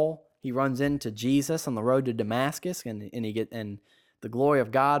Paul, he runs into Jesus on the road to Damascus, and the glory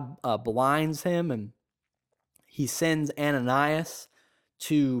of God blinds him, and he sends Ananias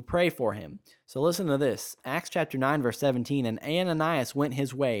to pray for him. So listen to this. Acts chapter 9, verse 17, and Ananias went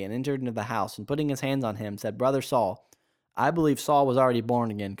his way and entered into the house, and putting his hands on him, said, Brother Saul, I believe Saul was already born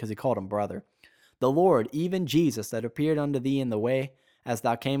again because he called him brother. The Lord, even Jesus, that appeared unto thee in the way as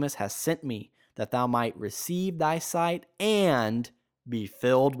thou camest, has sent me, that thou might receive thy sight and be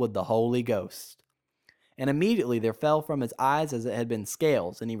filled with the Holy Ghost. And immediately there fell from his eyes as it had been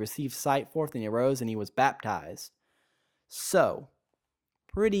scales, and he received sight forth, and he arose, and he was baptized. So,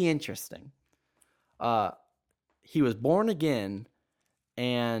 pretty interesting. He was born again,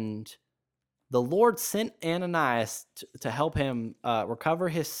 and the Lord sent Ananias to help him recover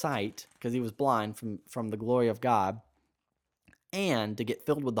his sight, because he was blind from the glory of God, and to get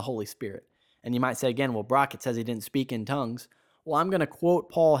filled with the Holy Spirit. And you might say again, well, Brock, it says he didn't speak in tongues. Well, I'm going to quote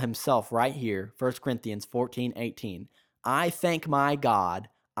Paul himself right here, 1 Corinthians 14:18. I thank my God,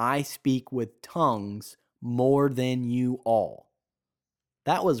 I speak with tongues more than you all.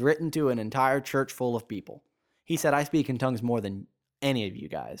 That was written to an entire church full of people. He said, I speak in tongues more than any of you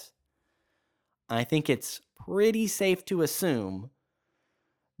guys. I think it's pretty safe to assume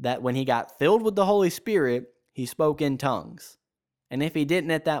that when he got filled with the Holy Spirit, he spoke in tongues. And if he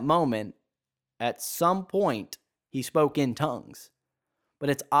didn't at that moment, at some point, he spoke in tongues. But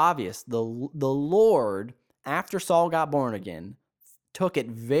it's obvious the Lord, after Saul got born again, took it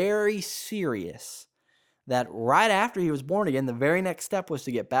very serious that right after he was born again, the very next step was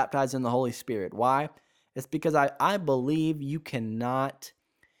to get baptized in the Holy Spirit. Why? It's because I believe you cannot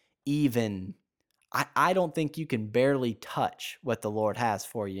even, I don't think you can barely touch what the Lord has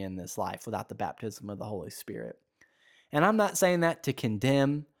for you in this life without the baptism of the Holy Spirit. And I'm not saying that to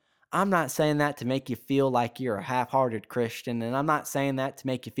condemn. I'm not saying that to make you feel like you're a half-hearted Christian, and I'm not saying that to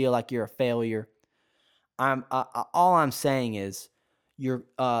make you feel like you're a failure. All I'm saying is your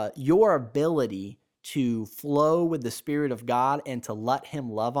ability to flow with the Spirit of God and to let Him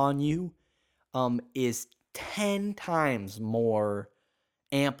love on you is 10 times more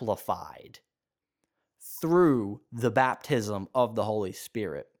amplified through the baptism of the Holy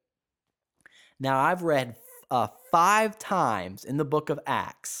Spirit. Now, I've read 5 times in the book of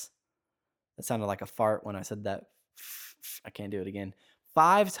Acts. That sounded like a fart when I said that. I can't do it again.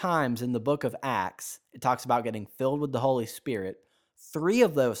 5 times in the book of Acts, it talks about getting filled with the Holy Spirit. 3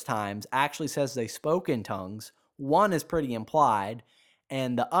 of those times actually says they spoke in tongues. 1 is pretty implied,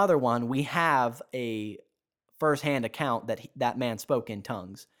 and the other one, we have a firsthand account that that man spoke in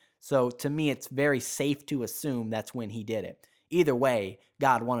tongues. So to me, it's very safe to assume that's when he did it. Either way,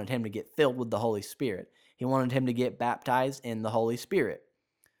 God wanted him to get filled with the Holy Spirit. He wanted him to get baptized in the Holy Spirit.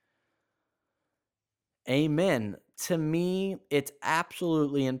 Amen. To me, it's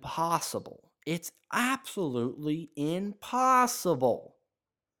absolutely impossible. It's absolutely impossible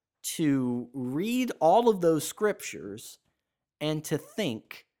to read all of those scriptures and to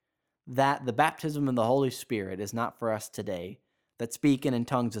think that the baptism of the Holy Spirit is not for us today, that speaking in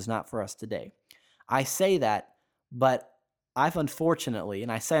tongues is not for us today. I say that, but I've unfortunately,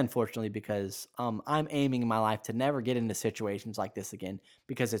 and I say unfortunately because I'm aiming in my life to never get into situations like this again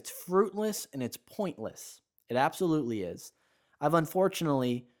because it's fruitless and it's pointless. It absolutely is. I've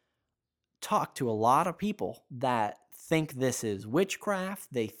unfortunately talked to a lot of people that think this is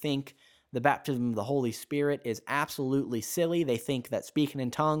witchcraft. They think the baptism of the Holy Spirit is absolutely silly. They think that speaking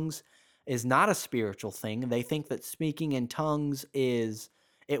in tongues is not a spiritual thing. They think that speaking in tongues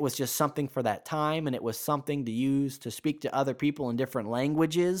it was just something for that time and it was something to use to speak to other people in different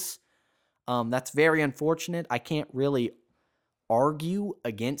languages. That's very unfortunate. I can't really argue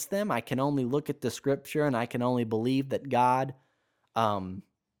against them. I can only look at the scripture and I can only believe that God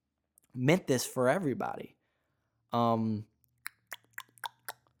meant this for everybody.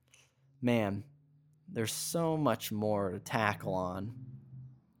 Man, there's so much more to tackle on.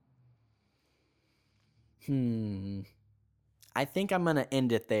 I think I'm going to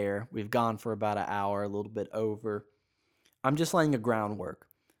end it there. We've gone for about an hour, a little bit over. I'm just laying a groundwork.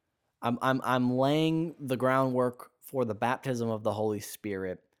 I'm laying the groundwork for the baptism of the Holy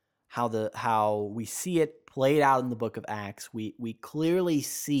Spirit, how we see it played out in the book of Acts. We clearly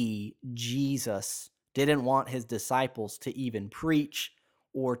see Jesus didn't want his disciples to even preach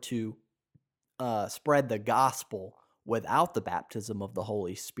or to spread the gospel without the baptism of the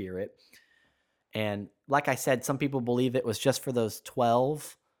Holy Spirit. And like I said, some people believe it was just for those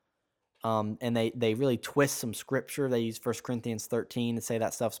 12. And they really twist some scripture. They use 1 Corinthians 13 to say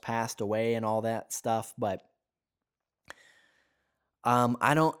that stuff's passed away and all that stuff. But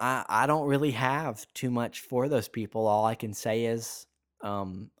I don't really have too much for those people. All I can say is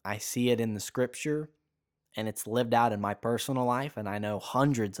I see it in the scripture and it's lived out in my personal life. And I know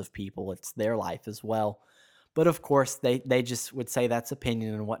hundreds of people, it's their life as well. But of course, they just would say that's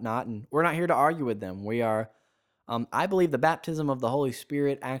opinion and whatnot. And we're not here to argue with them. We are... I believe the baptism of the Holy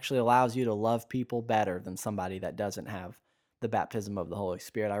Spirit actually allows you to love people better than somebody that doesn't have the baptism of the Holy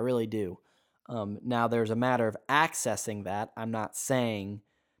Spirit. I really do. Now, there's a matter of accessing that. I'm not saying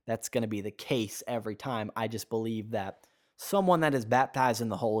that's going to be the case every time. I just believe that someone that is baptized in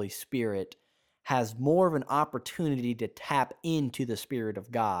the Holy Spirit has more of an opportunity to tap into the Spirit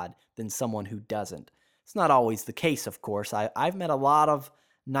of God than someone who doesn't. It's not always the case, of course. I've met a lot of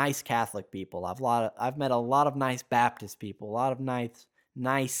nice Catholic people. I've met a lot of nice Baptist people, a lot of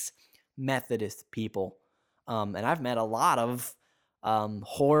nice Methodist people, and I've met a lot of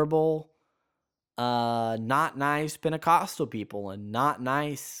horrible, not nice Pentecostal people and not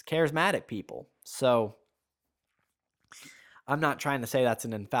nice charismatic people. So I'm not trying to say that's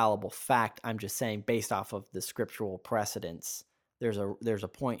an infallible fact. I'm just saying based off of the scriptural precedents, there's a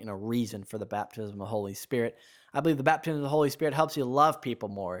point and a reason for the baptism of the Holy Spirit. I believe the baptism of the Holy Spirit helps you love people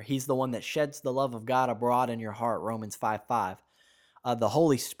more. He's the one that sheds the love of God abroad in your heart, Romans 5:5. The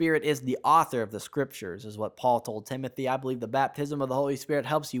Holy Spirit is the author of the scriptures, is what Paul told Timothy. I believe the baptism of the Holy Spirit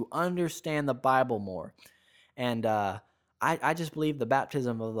helps you understand the Bible more. And I just believe the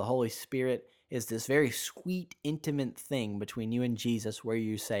baptism of the Holy Spirit is this very sweet, intimate thing between you and Jesus where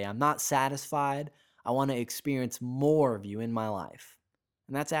you say, I'm not satisfied. I want to experience more of you in my life.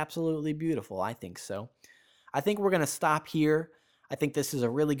 And that's absolutely beautiful. I think so. I think we're going to stop here. I think this is a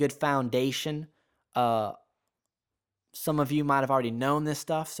really good foundation. Some of you might have already known this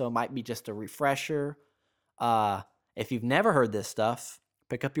stuff, so it might be just a refresher. If you've never heard this stuff,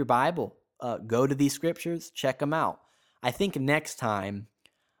 pick up your Bible. Go to these scriptures, check them out. I think next time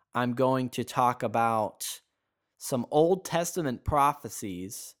I'm going to talk about some Old Testament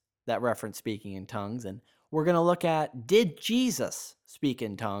prophecies that reference speaking in tongues. And we're going to look at, did Jesus speak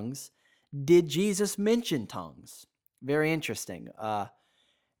in tongues? Did Jesus mention tongues? Very interesting.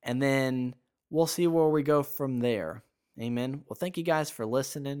 And then we'll see where we go from there. Amen. Well, thank you guys for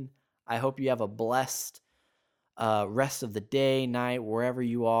listening. I hope you have a blessed rest of the day, night, wherever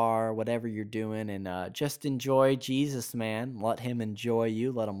you are, whatever you're doing. And just enjoy Jesus, man. Let him enjoy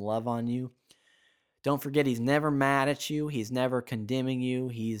you. Let him love on you. Don't forget, he's never mad at you. He's never condemning you.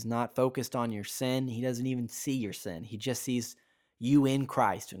 He's not focused on your sin. He doesn't even see your sin. He just sees you in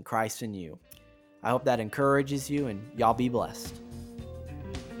Christ and Christ in you. I hope that encourages you, and y'all be blessed.